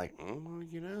talking like, well,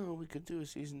 you know, we could do a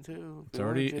season 2.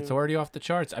 It's already off the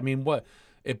charts. I mean,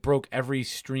 it broke every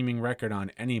streaming record on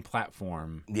any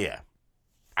platform. Yeah,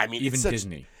 I mean, even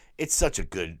Disney. It's such a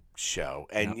good show,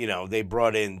 and you know, they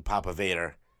brought in Papa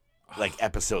Vader, like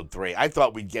episode 3. I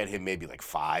thought we'd get him maybe like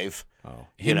 5. Oh,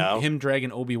 him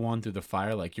dragging Obi-Wan through the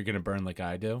fire like you're gonna burn like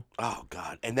I do. Oh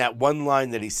God! And that one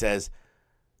line that he says,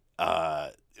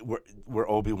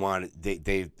 where Obi-Wan,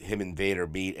 him and Vader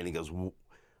meet, and he goes,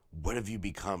 what have you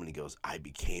become? And he goes, I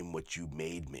became what you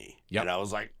made me. Yep. And I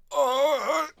was like,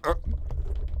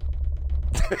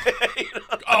 you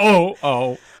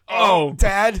know? Oh,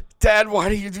 Dad, why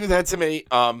do you do that to me?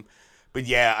 But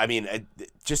yeah, I mean,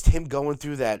 just him going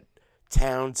through that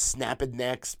town, snapping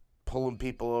necks, pulling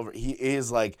people over. He is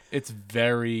like, it's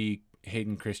very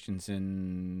Hayden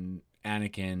Christensen,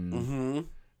 Anakin. Mm-hmm.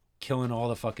 Killing all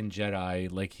the fucking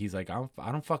Jedi. Like, he's like, I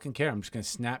don't fucking care. I'm just going to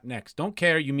snap necks. Don't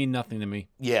care. You mean nothing to me.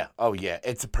 Yeah. Oh, yeah.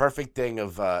 It's a perfect thing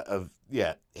of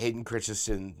Hayden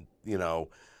Christensen, you know,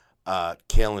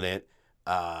 killing it,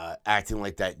 acting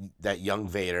like that young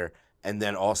Vader. And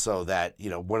then also that, you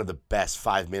know, one of the best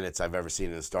 5 minutes I've ever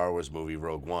seen in a Star Wars movie,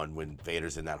 Rogue One, when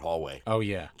Vader's in that hallway. Oh,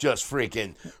 yeah. Just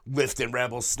freaking lifting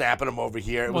rebels, snapping them over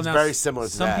here. It was very similar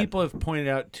to that. Some people have pointed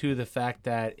out, too, the fact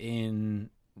that in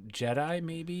Jedi,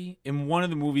 maybe in one of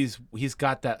the movies, he's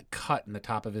got that cut in the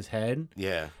top of his head.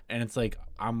 Yeah. And it's like,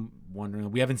 I'm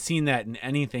wondering, we haven't seen that in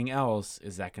anything else.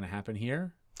 Is that going to happen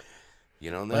here?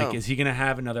 You don't know. Like, is he going to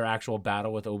have another actual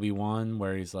battle with Obi-Wan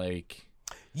where he's like...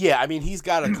 Yeah, I mean, he's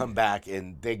got to come back,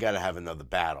 and they got to have another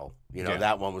battle. You know,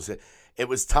 that one was it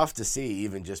was tough to see,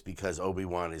 even just because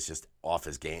Obi-Wan is just off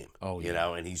his game. Oh, yeah. You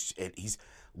know, and he's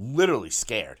literally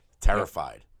scared,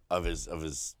 terrified of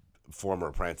his former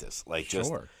apprentice. Like,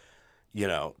 just you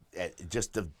know,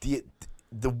 just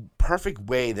the perfect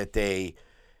way that they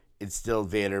instilled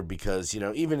Vader, because, you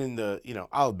know, even in the, you know,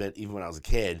 I'll admit, even when I was a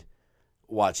kid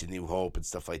watching New Hope and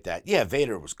stuff like that, yeah,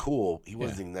 Vader was cool. He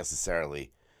wasn't even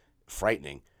necessarily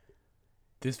frightening.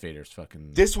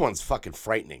 This one's fucking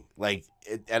frightening. Like,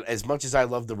 as much as I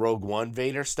love the Rogue One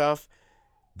Vader stuff,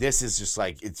 this is just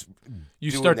like, it's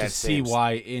you start to see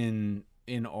why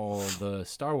in all the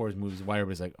Star Wars movies, why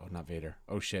everybody's like, oh, not Vader.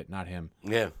 Oh, shit, not him.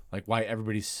 Yeah. Like, why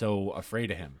everybody's so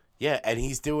afraid of him. Yeah, and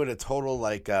he's doing a total,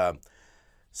 like,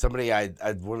 somebody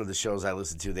one of the shows I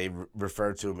listened to, they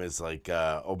refer to him as, like,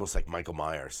 almost like Michael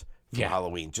Myers from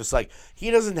Halloween. Just like,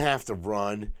 he doesn't have to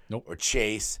run or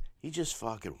chase. He just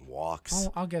fucking walks.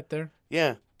 Oh, I'll get there.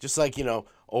 Yeah, just like, you know,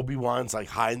 Obi-Wan's, like,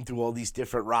 hiding through all these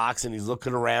different rocks, and he's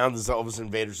looking around, and all of a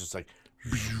sudden Vader's just like,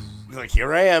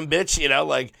 here I am, bitch, you know,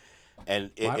 like...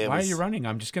 And why are you running?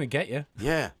 I'm just going to get you.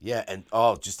 Yeah, and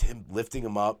just him lifting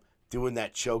him up, doing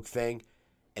that choke thing,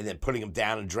 and then putting him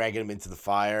down and dragging him into the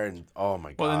fire, and oh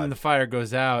my God. Well, then the fire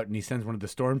goes out, and he sends one of the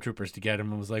stormtroopers to get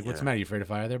him and was like, what's the matter? You afraid of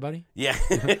fire there, buddy? Yeah.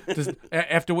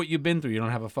 After what you've been through, you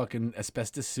don't have a fucking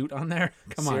asbestos suit on there?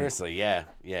 Come on. Seriously, yeah.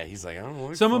 He's like, I don't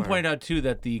know. Someone pointed out, too,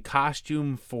 that the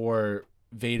costume for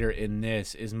Vader in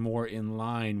this is more in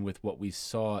line with what we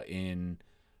saw in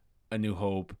A New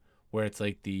Hope, where it's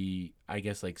like I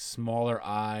guess like smaller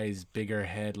eyes, bigger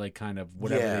head, like kind of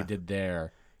whatever they did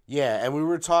there. Yeah, and we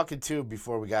were talking too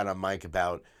before we got on mic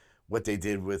about what they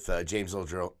did with James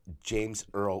Earl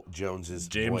Jones's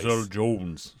voice. Earl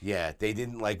Jones. Yeah, they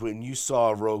didn't, like, when you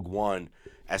saw Rogue One,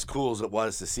 as cool as it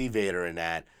was to see Vader in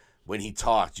that, when he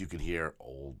talked, you could hear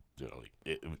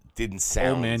it didn't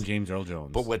sound. Old man James Earl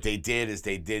Jones. But what they did is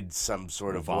they did some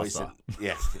sort of voice.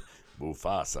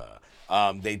 Mufasa.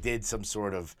 They did some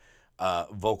sort of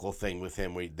vocal thing with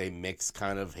him where they mix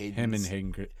kind of him and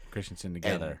Hayden Christensen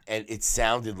together. And it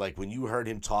sounded like when you heard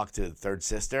him talk to the third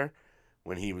sister,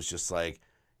 when he was just like,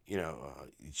 you know,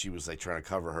 she was like trying to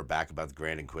cover her back about the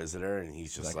Grand Inquisitor, and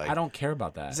he's just like, I don't care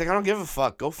about that. He's like, I don't give a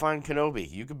fuck. Go find Kenobi.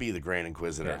 You could be the Grand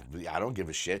Inquisitor. Yeah. I don't give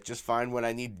a shit. Just find what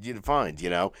I need you to find, you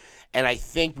know? And I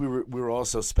think we were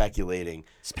also speculating.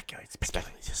 Speculate.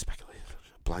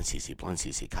 Blind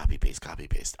CC, copy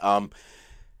paste.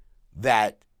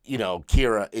 That, you know,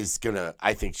 Kira is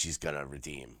I think she's gonna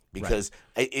redeem, because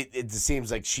it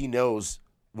seems like she knows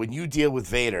when you deal with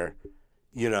Vader,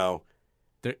 you know,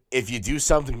 if you do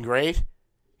something great,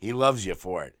 he loves you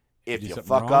for it. If you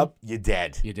fuck up, you're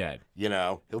dead. You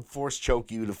know, he'll force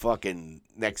choke you to fucking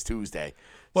next Tuesday.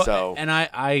 Well, and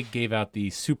I gave out the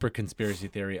super conspiracy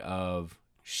theory of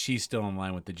she's still in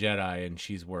line with the Jedi and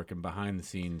she's working behind the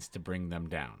scenes to bring them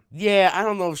down. Yeah, I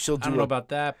don't know if she'll do. I don't know about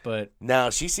that, but no,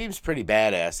 she seems pretty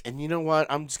badass. And you know what?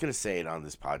 I'm just gonna say it on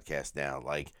this podcast now.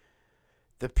 Like,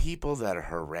 the people that are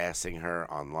harassing her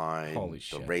online, holy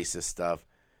shit, the racist stuff,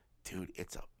 dude,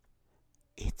 it's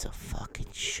a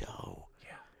fucking show.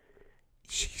 Yeah,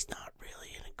 she's not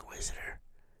really an inquisitor.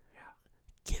 Yeah,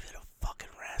 give it a fucking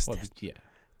rest. Well,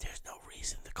 there's no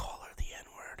reason to call her the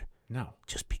N-word. No,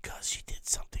 just because she did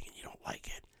something and you don't like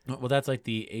it. Well, that's like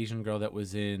the Asian girl that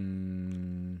was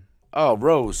in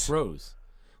Rose.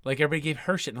 Like, everybody gave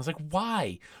her shit, and I was like,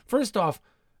 why? First off,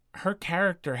 her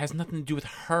character has nothing to do with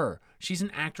her. She's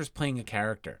an actress playing a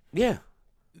character. Yeah,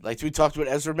 like we talked about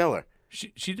Ezra Miller.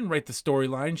 She didn't write the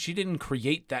storyline. She didn't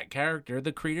create that character.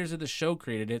 The creators of the show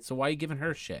created it, so why are you giving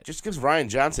her shit? Just because Rian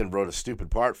Johnson wrote a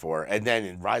stupid part for her, and then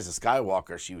in Rise of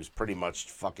Skywalker, she was pretty much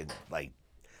fucking, like,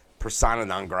 persona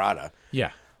non grata.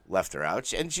 Yeah. Left her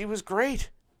out, and she was great.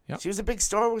 Yep. She was a big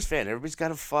Star Wars fan. Everybody's got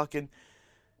to fucking...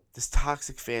 This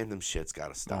toxic fandom shit's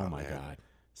got to stop, Oh, my man. God.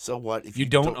 So what? If you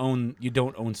don't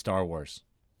own Star Wars,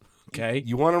 okay?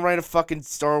 You want to write a fucking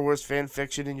Star Wars fan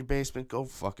fiction in your basement? Go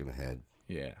fucking ahead.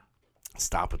 Yeah.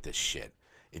 Stop with this shit.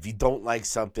 If you don't like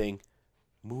something,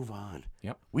 move on.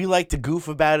 Yep. We like to goof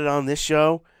about it on this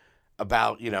show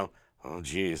about, you know, oh,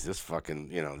 geez, this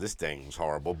fucking, you know, this thing was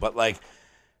horrible. But, like,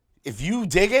 if you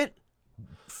dig it,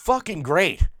 fucking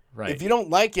great. Right. If you don't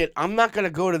like it, I'm not going to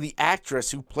go to the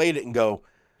actress who played it and go,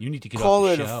 you need to get call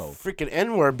off it the show. a freaking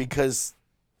N-word because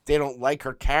they don't like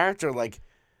her character. Like,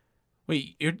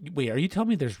 wait, are you telling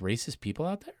me there's racist people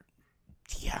out there?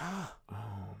 Yeah.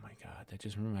 Oh my God, that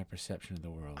just ruined my perception of the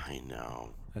world. I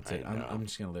know. That's it. I'm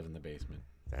just gonna live in the basement.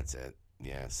 That's it.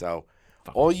 Yeah. So,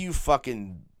 all you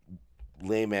fucking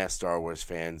lame ass Star Wars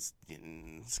fans,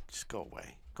 just go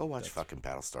away. Go watch fucking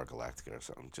Battlestar Galactica or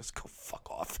something. Just go fuck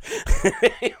off.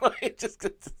 Just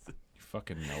You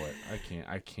fucking know it.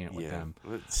 I can't with them.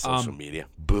 Social media.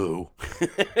 Boo.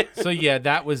 So yeah,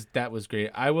 that was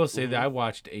great. I will say that I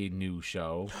watched a new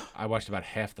show. I watched about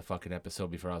half the fucking episode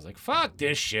before I was like, fuck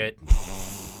this shit.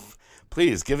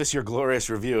 Please give us your glorious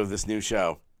review of this new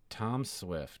show. Tom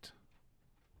Swift.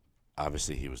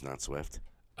 Obviously, he was not Swift.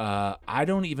 I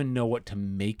don't even know what to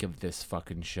make of this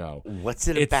fucking show. What's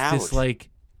it about? It's this like,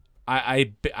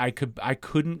 I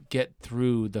couldn't get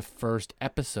through the first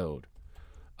episode,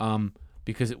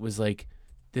 because it was like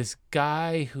this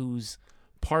guy who's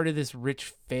part of this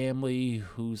rich family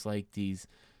who's like these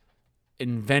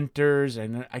inventors,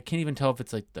 and I can't even tell if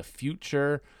it's like the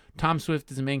future. Tom Swift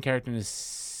is the main character in a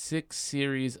 6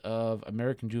 series of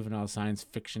American juvenile science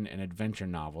fiction and adventure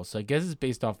novels. So I guess it's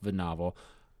based off of a novel.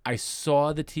 I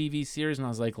saw the TV series and I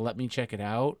was like, let me check it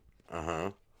out.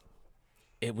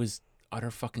 It was utter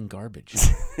fucking garbage.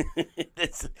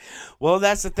 Well,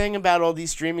 that's the thing about all these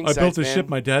streaming sites, I built a man. ship.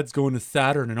 My dad's going to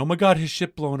Saturn, and oh my god, his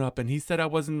ship blown up. And he said I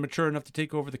wasn't mature enough to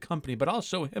take over the company, but I'll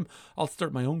show him. I'll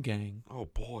start my own gang. Oh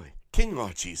boy, King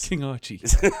Archie's. King Archie.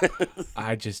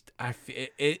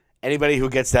 It. Anybody who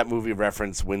gets that movie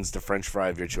reference wins the French fry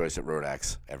of your choice at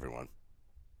Rodax. Everyone.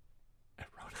 At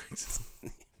Rodax.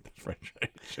 French fry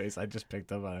choice. I just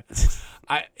picked up on it.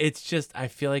 I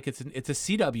feel like it's a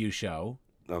CW show.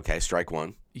 Okay, strike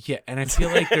one. Yeah, and I feel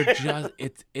like they're just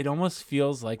it almost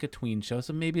feels like a tween show,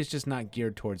 so maybe it's just not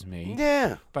geared towards me.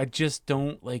 Yeah. But I just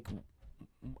don't like.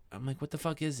 I'm like, what the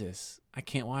fuck is this? I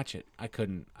can't watch it. I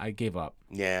couldn't. I gave up.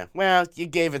 Yeah. Well, you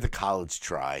gave it the college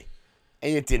try,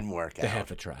 and it didn't work out. To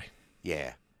have a try.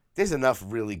 Yeah. There's enough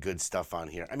really good stuff on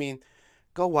here. I mean,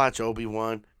 go watch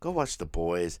Obi-Wan. Go watch The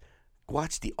Boys.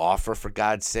 Watch The Offer, for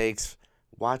God's sakes.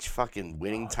 Watch fucking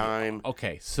Winning Time.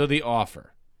 Okay, so The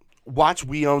Offer. Watch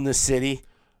We Own the City.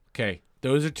 Okay,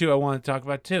 those are two I want to talk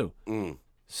about too. Mm.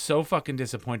 So fucking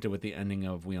disappointed with the ending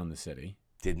of We Own the City.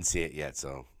 Didn't see it yet,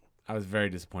 so. I was very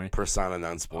disappointed. Persona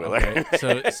non-spoiler. Okay,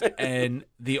 so and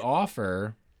The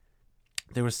Offer,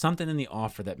 there was something in The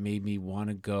Offer that made me want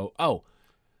to go, oh,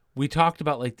 we talked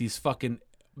about like these fucking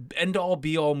end-all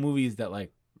be-all movies that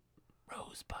like,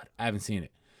 Rosebud. I haven't seen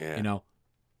it. Yeah. You know,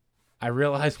 I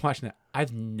realized watching it,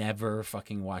 I've never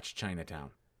fucking watched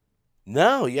Chinatown.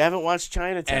 No, you haven't watched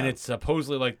Chinatown. And it's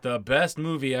supposedly like the best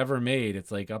movie ever made.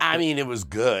 It's like I mean, it was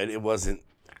good. It wasn't,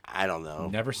 I don't know.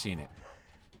 Never seen it.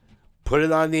 Put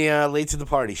it on the Late to the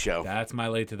Party show. That's my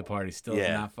late to the party. Still Yeah.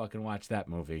 have not fucking watched that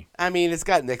movie. I mean, it's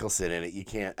got Nicholson in it. You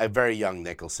can't, a very young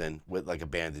Nicholson with like a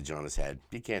bandage on his head.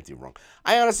 You can't do wrong.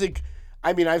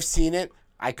 I've seen it.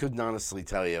 I couldn't honestly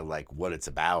tell you like what it's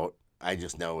about. I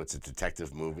just know it's a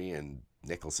detective movie and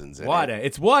Nicholson's in Water. it.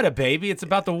 It's water, baby. It's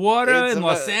about the water It's in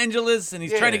Los Angeles, and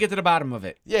he's trying to get to the bottom of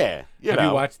it. Yeah. Have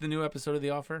you watched the new episode of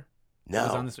The Offer? No. It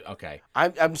was on this, okay.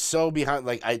 I'm so behind.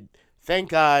 Like, thank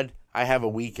God I have a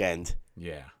weekend.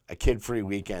 Yeah. A kid-free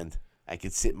weekend. I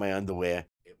could sit in my underwear.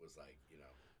 It was like,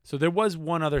 So there was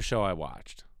one other show I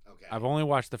watched. Okay. I've only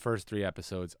watched the first 3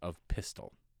 episodes of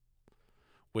Pistol,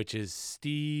 which is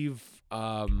Steve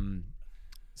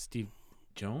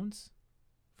Jones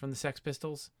from the Sex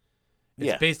Pistols.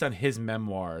 It's based on his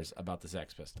memoirs about the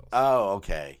Sex Pistols. Oh,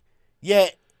 okay. Yeah.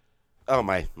 Oh,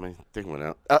 my thing went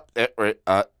out. There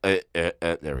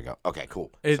we go. Okay,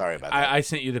 cool. Sorry about that. I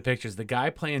sent you the pictures. The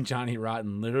guy playing Johnny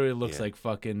Rotten literally looks like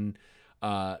fucking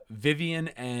Vivian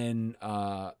and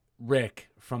Rick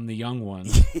from The Young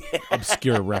Ones.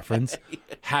 Obscure reference.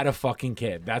 Had a fucking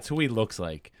kid. That's who he looks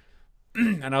like.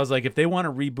 And I was like, if they want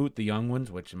to reboot The Young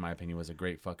Ones, which in my opinion was a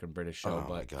great fucking British show,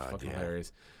 but fucking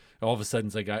hilarious. All of a sudden,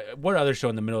 it's like, what other show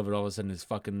in the middle of it all of a sudden is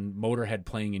fucking Motorhead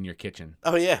playing in your kitchen?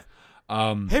 Oh, yeah.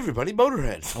 Hey, everybody,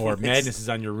 Motorhead. Or Madness is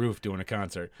on your roof doing a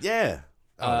concert. Yeah.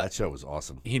 Oh, that show was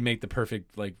awesome. He'd make the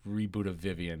perfect like reboot of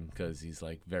Vivian because he's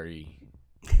like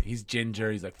he's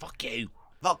ginger. He's like, fuck you.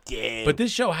 Fuck you. But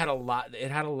this show had a lot. It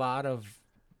had a lot of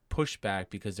pushback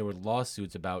because there were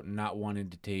lawsuits about not wanting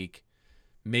to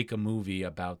make a movie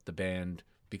about the band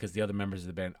because the other members of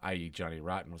the band, i.e. Johnny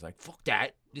Rotten, was like, fuck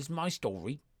that. This is my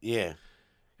story. Yeah.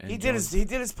 And He did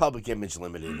his Public Image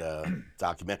Limited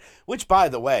documentary, which, by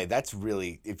the way, that's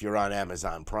really, if you're on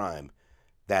Amazon Prime,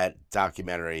 that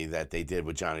documentary that they did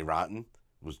with Johnny Rotten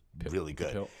was really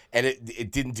good. And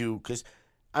it didn't do, because,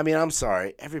 I mean, I'm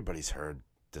sorry, everybody's heard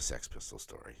the Sex Pistols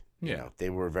story. Yeah. You know, they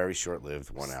were very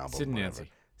short-lived, one album. Sid and Nancy.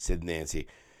 Sid and Nancy.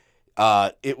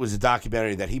 It was a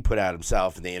documentary that he put out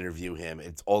himself, and they interview him.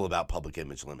 It's all about Public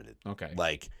Image Limited. Okay.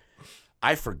 Like,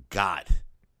 I forgot.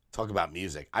 Talk about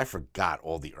music. I forgot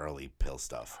all the early Pill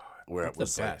stuff. Where It's it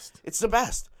was the like, best. it's the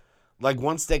best. Like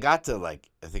once they got to like,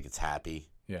 I think it's Happy.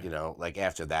 Yeah. You know, like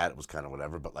after that, it was kind of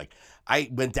whatever. But like, I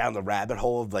went down the rabbit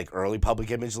hole of like early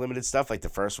Public Image Limited stuff, like the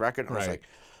first record. And I was like,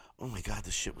 oh my God,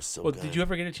 this shit was so good. Did you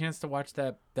ever get a chance to watch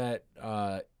that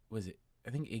was it? I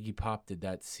think Iggy Pop did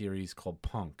that series called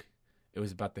Punk. It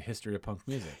was about the history of punk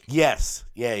music. Yes.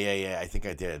 Yeah. I think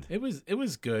I did. It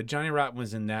was good. Johnny Rotten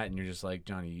was in that, and you're just like,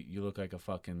 Johnny, you look like a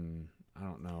fucking, I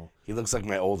don't know. He looks like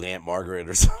my old Aunt Margaret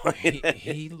or something.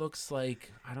 He looks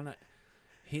like, I don't know.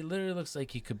 He literally looks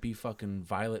like he could be fucking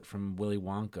Violet from Willy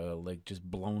Wonka, like just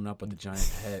blown up with a giant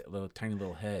head, tiny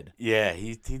little head. Yeah,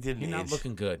 he didn't. He's not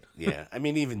looking good. Yeah, I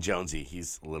mean, even Jonesy,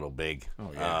 he's a little big.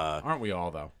 Oh yeah, aren't we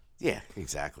all though? Yeah,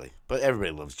 exactly. But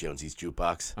everybody loves Jonesy's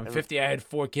jukebox. I'm 50. I had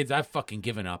 4 kids. I've fucking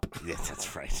given up. Yeah,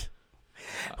 that's right.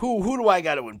 Who do I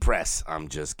got to impress? I'm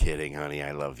just kidding, honey.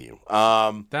 I love you.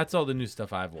 That's all the new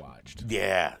stuff I've watched.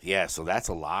 Yeah. So that's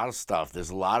a lot of stuff. There's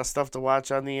a lot of stuff to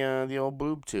watch on the old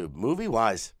boob tube. Movie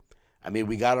wise, I mean,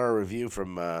 we got our review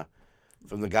from the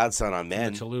Godson on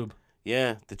Men. The Chalhoub.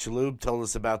 Yeah, the Chalhoub told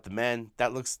us about the Men.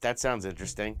 That sounds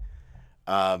interesting.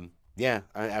 Yeah,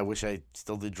 I wish I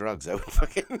still did drugs. I would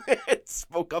fucking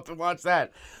smoke up and watch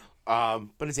that. But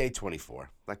it's 8:24.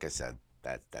 Like I said,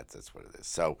 that's what it is.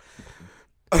 So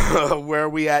where are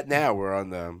we at now? We're on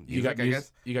the music, You got I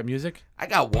guess. You got music? I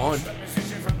got one.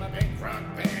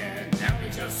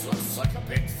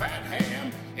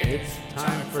 It's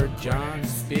time for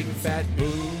John's Big Fat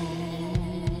Boobs.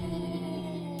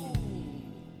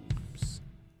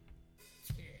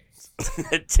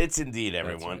 Tits indeed,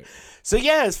 everyone. Right. So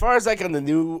yeah, as far as like on the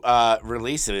new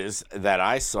releases that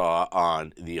I saw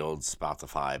on the old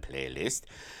Spotify playlist,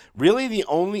 really the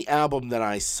only album that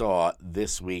I saw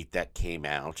this week that came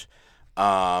out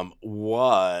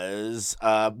was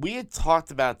we had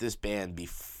talked about this band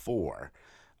before.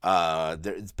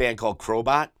 It's a band called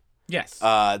Crowbot. Yes.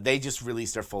 They just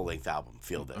released their full-length album,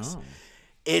 Feel This. Oh.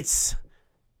 It's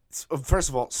first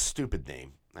of all, stupid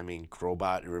name. I mean,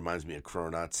 Crowbot, it reminds me of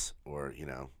Cronuts, or, you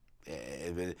know.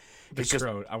 It's just,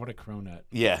 I want a cronut.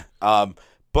 yeah.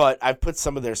 But I've put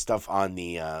some of their stuff on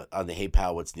the Hey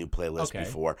Pal What's New playlist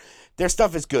before. Their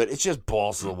stuff is good. It's just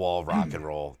balls to the wall rock and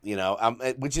roll, you know,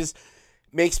 which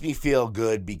makes me feel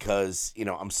good because, you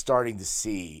know, I'm starting to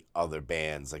see other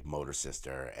bands like Motor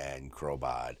Sister and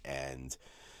Crowbot and,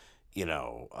 you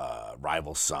know,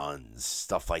 Rival Sons,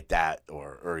 stuff like that,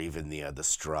 or even the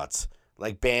Struts,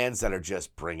 like bands that are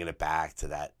just bringing it back to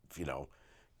that, you know,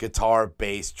 guitar,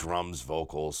 bass, drums,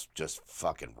 vocals, just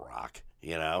fucking rock,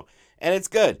 you know? And it's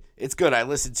good. It's good. I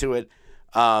listened to it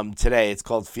today. It's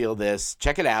called Feel This.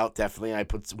 Check it out. Definitely. I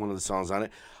put one of the songs on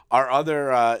it. Our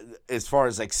other, as far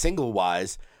as like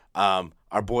single-wise,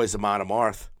 our boys Amon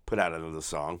Amarth put out another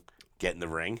song, Get in the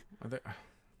Ring.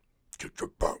 Get your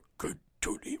back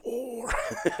into the ore.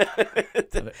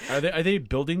 Are they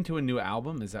building to a new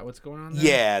album? Is that what's going on there?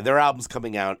 Yeah, their album's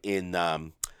coming out in, I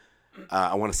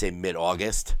want to say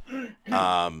mid-August.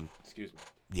 Excuse me.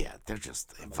 Yeah, they're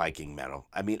just Viking metal.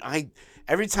 I mean,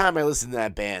 every time I listen to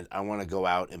that band, I want to go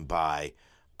out and buy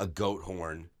a goat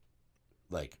horn,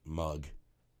 like, mug.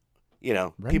 You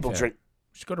know, Ren people Fair. drink.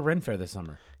 We should go to Ren Fair this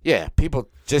summer. Yeah, people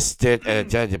just. Let's try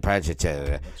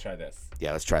this.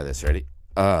 Yeah, let's try this. Ready?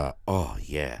 Oh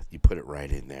yeah, you put it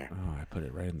right in there. Oh, I put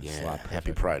it right in the Yeah, slot.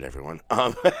 happy Perfect. Pride, everyone.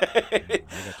 I got you,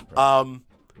 bro.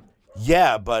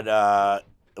 Yeah, but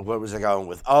what was I going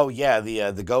with? Oh yeah,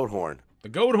 the goat horn. The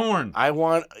goat horn.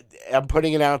 I'm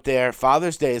putting it out there.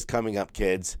 Father's Day is coming up,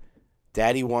 kids.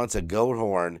 Daddy wants a goat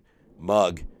horn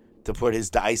mug to put his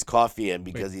iced coffee in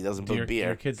because he doesn't Do put your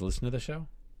beer. kids listen to the show?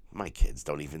 My kids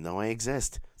don't even know I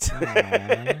exist.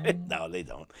 No, they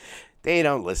don't. They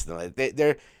don't listen to it.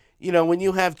 They're, you know, when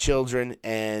you have children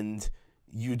and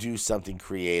you do something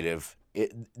creative,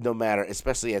 no matter,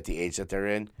 especially at the age that they're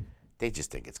in, they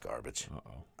just think it's garbage.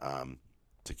 Uh-oh.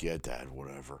 It's like, yeah, Dad,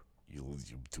 whatever. You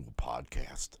do a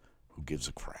podcast. Who gives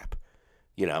a crap?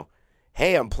 You know,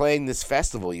 hey, I'm playing this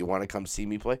festival. You want to come see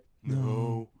me play?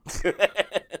 No.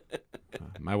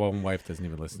 My one wife doesn't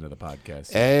even listen to the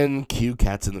podcast. And cue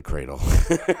Cats in the Cradle.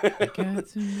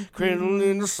 Cats in the Cradle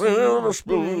in the silver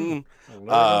spoon.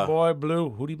 Little boy blue.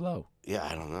 Who'd he blow? Yeah,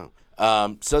 I don't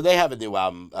know. So they have a new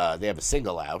album. They have a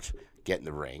single out, Get in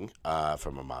the Ring,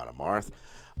 from Amon Amarth.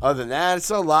 Other than that, it's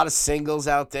a lot of singles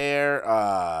out there.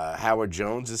 Howard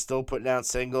Jones is still putting out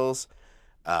singles.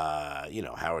 You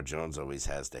know, Howard Jones always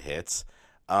has the hits.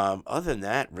 Other than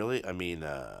that, really, I mean...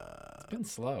 It's been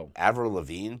slow. Avril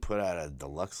Lavigne put out a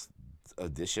deluxe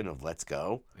edition of Let's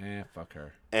Go. Fuck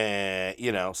her.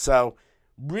 You know, so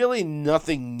really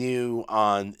nothing new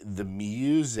on the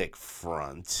music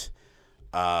front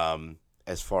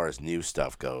as far as new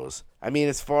stuff goes. I mean,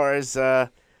 as far as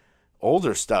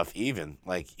older stuff even,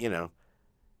 like, you know,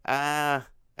 I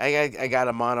got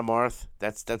a Monomarth.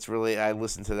 That's really, I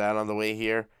listened to that on the way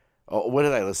here. Oh, what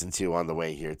did I listen to on the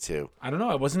way here too? I don't know.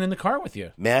 I wasn't in the car with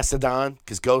you. Mastodon,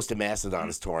 because Ghost of Mastodon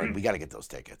is touring. We got to get those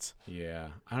tickets. Yeah.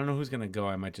 I don't know who's going to go.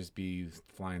 I might just be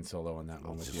flying solo on that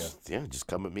one with you. Yeah, just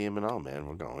come with me and Manal, man.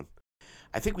 We're going.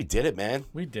 I think we did it, man.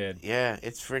 We did. Yeah,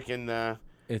 it's freaking.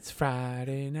 It's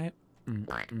Friday night.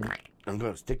 I'm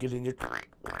going to stick it in your.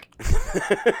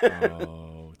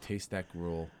 Oh, taste that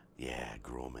gruel. Yeah,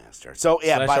 Gruel Master. So,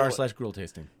 yeah. /r/ gruel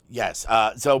tasting. Yes.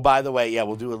 So, by the way, yeah,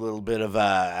 we'll do a little bit of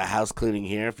a house cleaning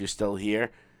here if you're still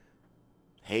here.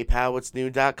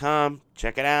 HeyPalWhat'sNew.com.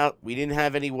 Check it out. We didn't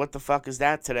have any what the fuck is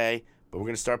that today, but we're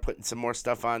going to start putting some more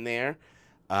stuff on there.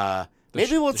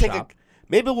 Maybe we'll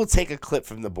take a clip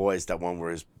from the boys, that one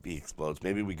where he explodes.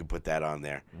 Maybe we can put that on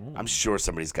there. Ooh. I'm sure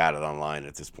somebody's got it online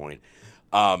at this point.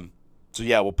 So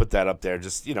yeah, we'll put that up there.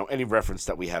 Just, any reference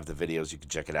that we have the videos, you can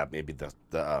check it out. Maybe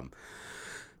the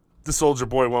Soldier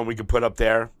Boy one we could put up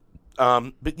there.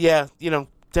 But yeah,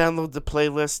 download the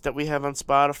playlist that we have on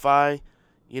Spotify.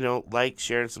 Like,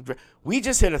 share, and subscribe. We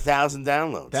just hit 1,000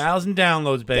 downloads. 1,000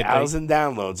 downloads, baby. 1,000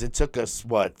 downloads. It took us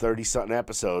 30-something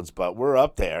episodes, but we're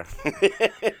up there.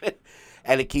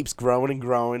 And it keeps growing and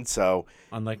growing. So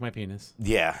unlike my penis.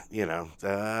 Yeah,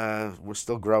 we're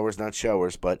still growers, not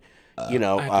showers, but. I had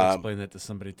to explain that to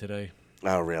somebody today.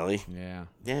 Oh, really? Yeah.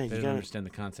 Yeah, they don't understand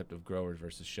the concept of growers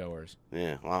versus showers.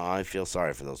 Yeah, well, I feel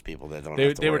sorry for those people that don't They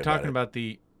have to were worry talking about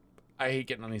I hate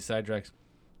getting on these sidetracks.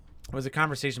 It was a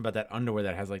conversation about that underwear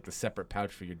that has, like, the separate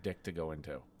pouch for your dick to go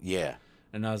into. Yeah.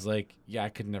 And I was like, yeah, I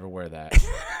could never wear that.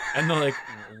 And they're like,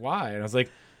 why? And I was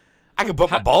like, I could put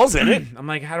my balls in it. I'm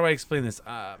like, how do I explain this?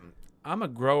 I'm a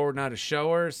grower, not a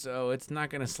shower, so it's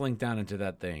not going to slink down into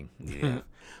that thing. Yeah.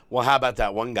 Well, how about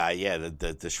that one guy? Yeah,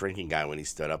 the shrinking guy when he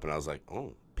stood up, and I was like,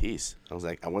 oh, peace. I was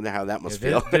like, I wonder how that must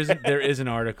feel. There is an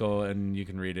article, and you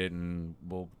can read it, and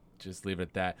we'll just leave it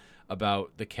at that,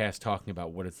 about the cast talking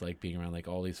about what it's like being around like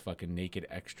all these fucking naked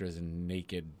extras and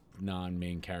naked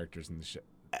non-main characters in the show.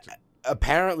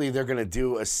 Apparently, they're going to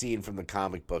do a scene from the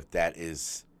comic book that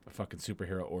is a fucking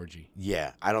superhero orgy.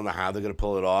 Yeah, I don't know how they're going to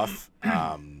pull it off.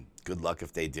 Good luck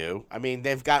if they do. I mean,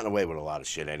 they've gotten away with a lot of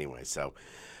shit anyway, so.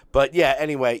 But yeah,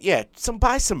 anyway, yeah,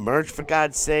 buy some merch for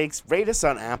God's sakes. Rate us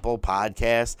on Apple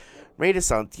Podcasts.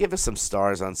 Give us some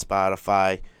stars on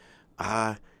Spotify.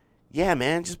 Yeah,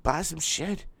 man, just buy some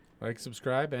shit. Like,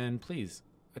 subscribe, and please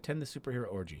attend the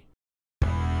superhero orgy.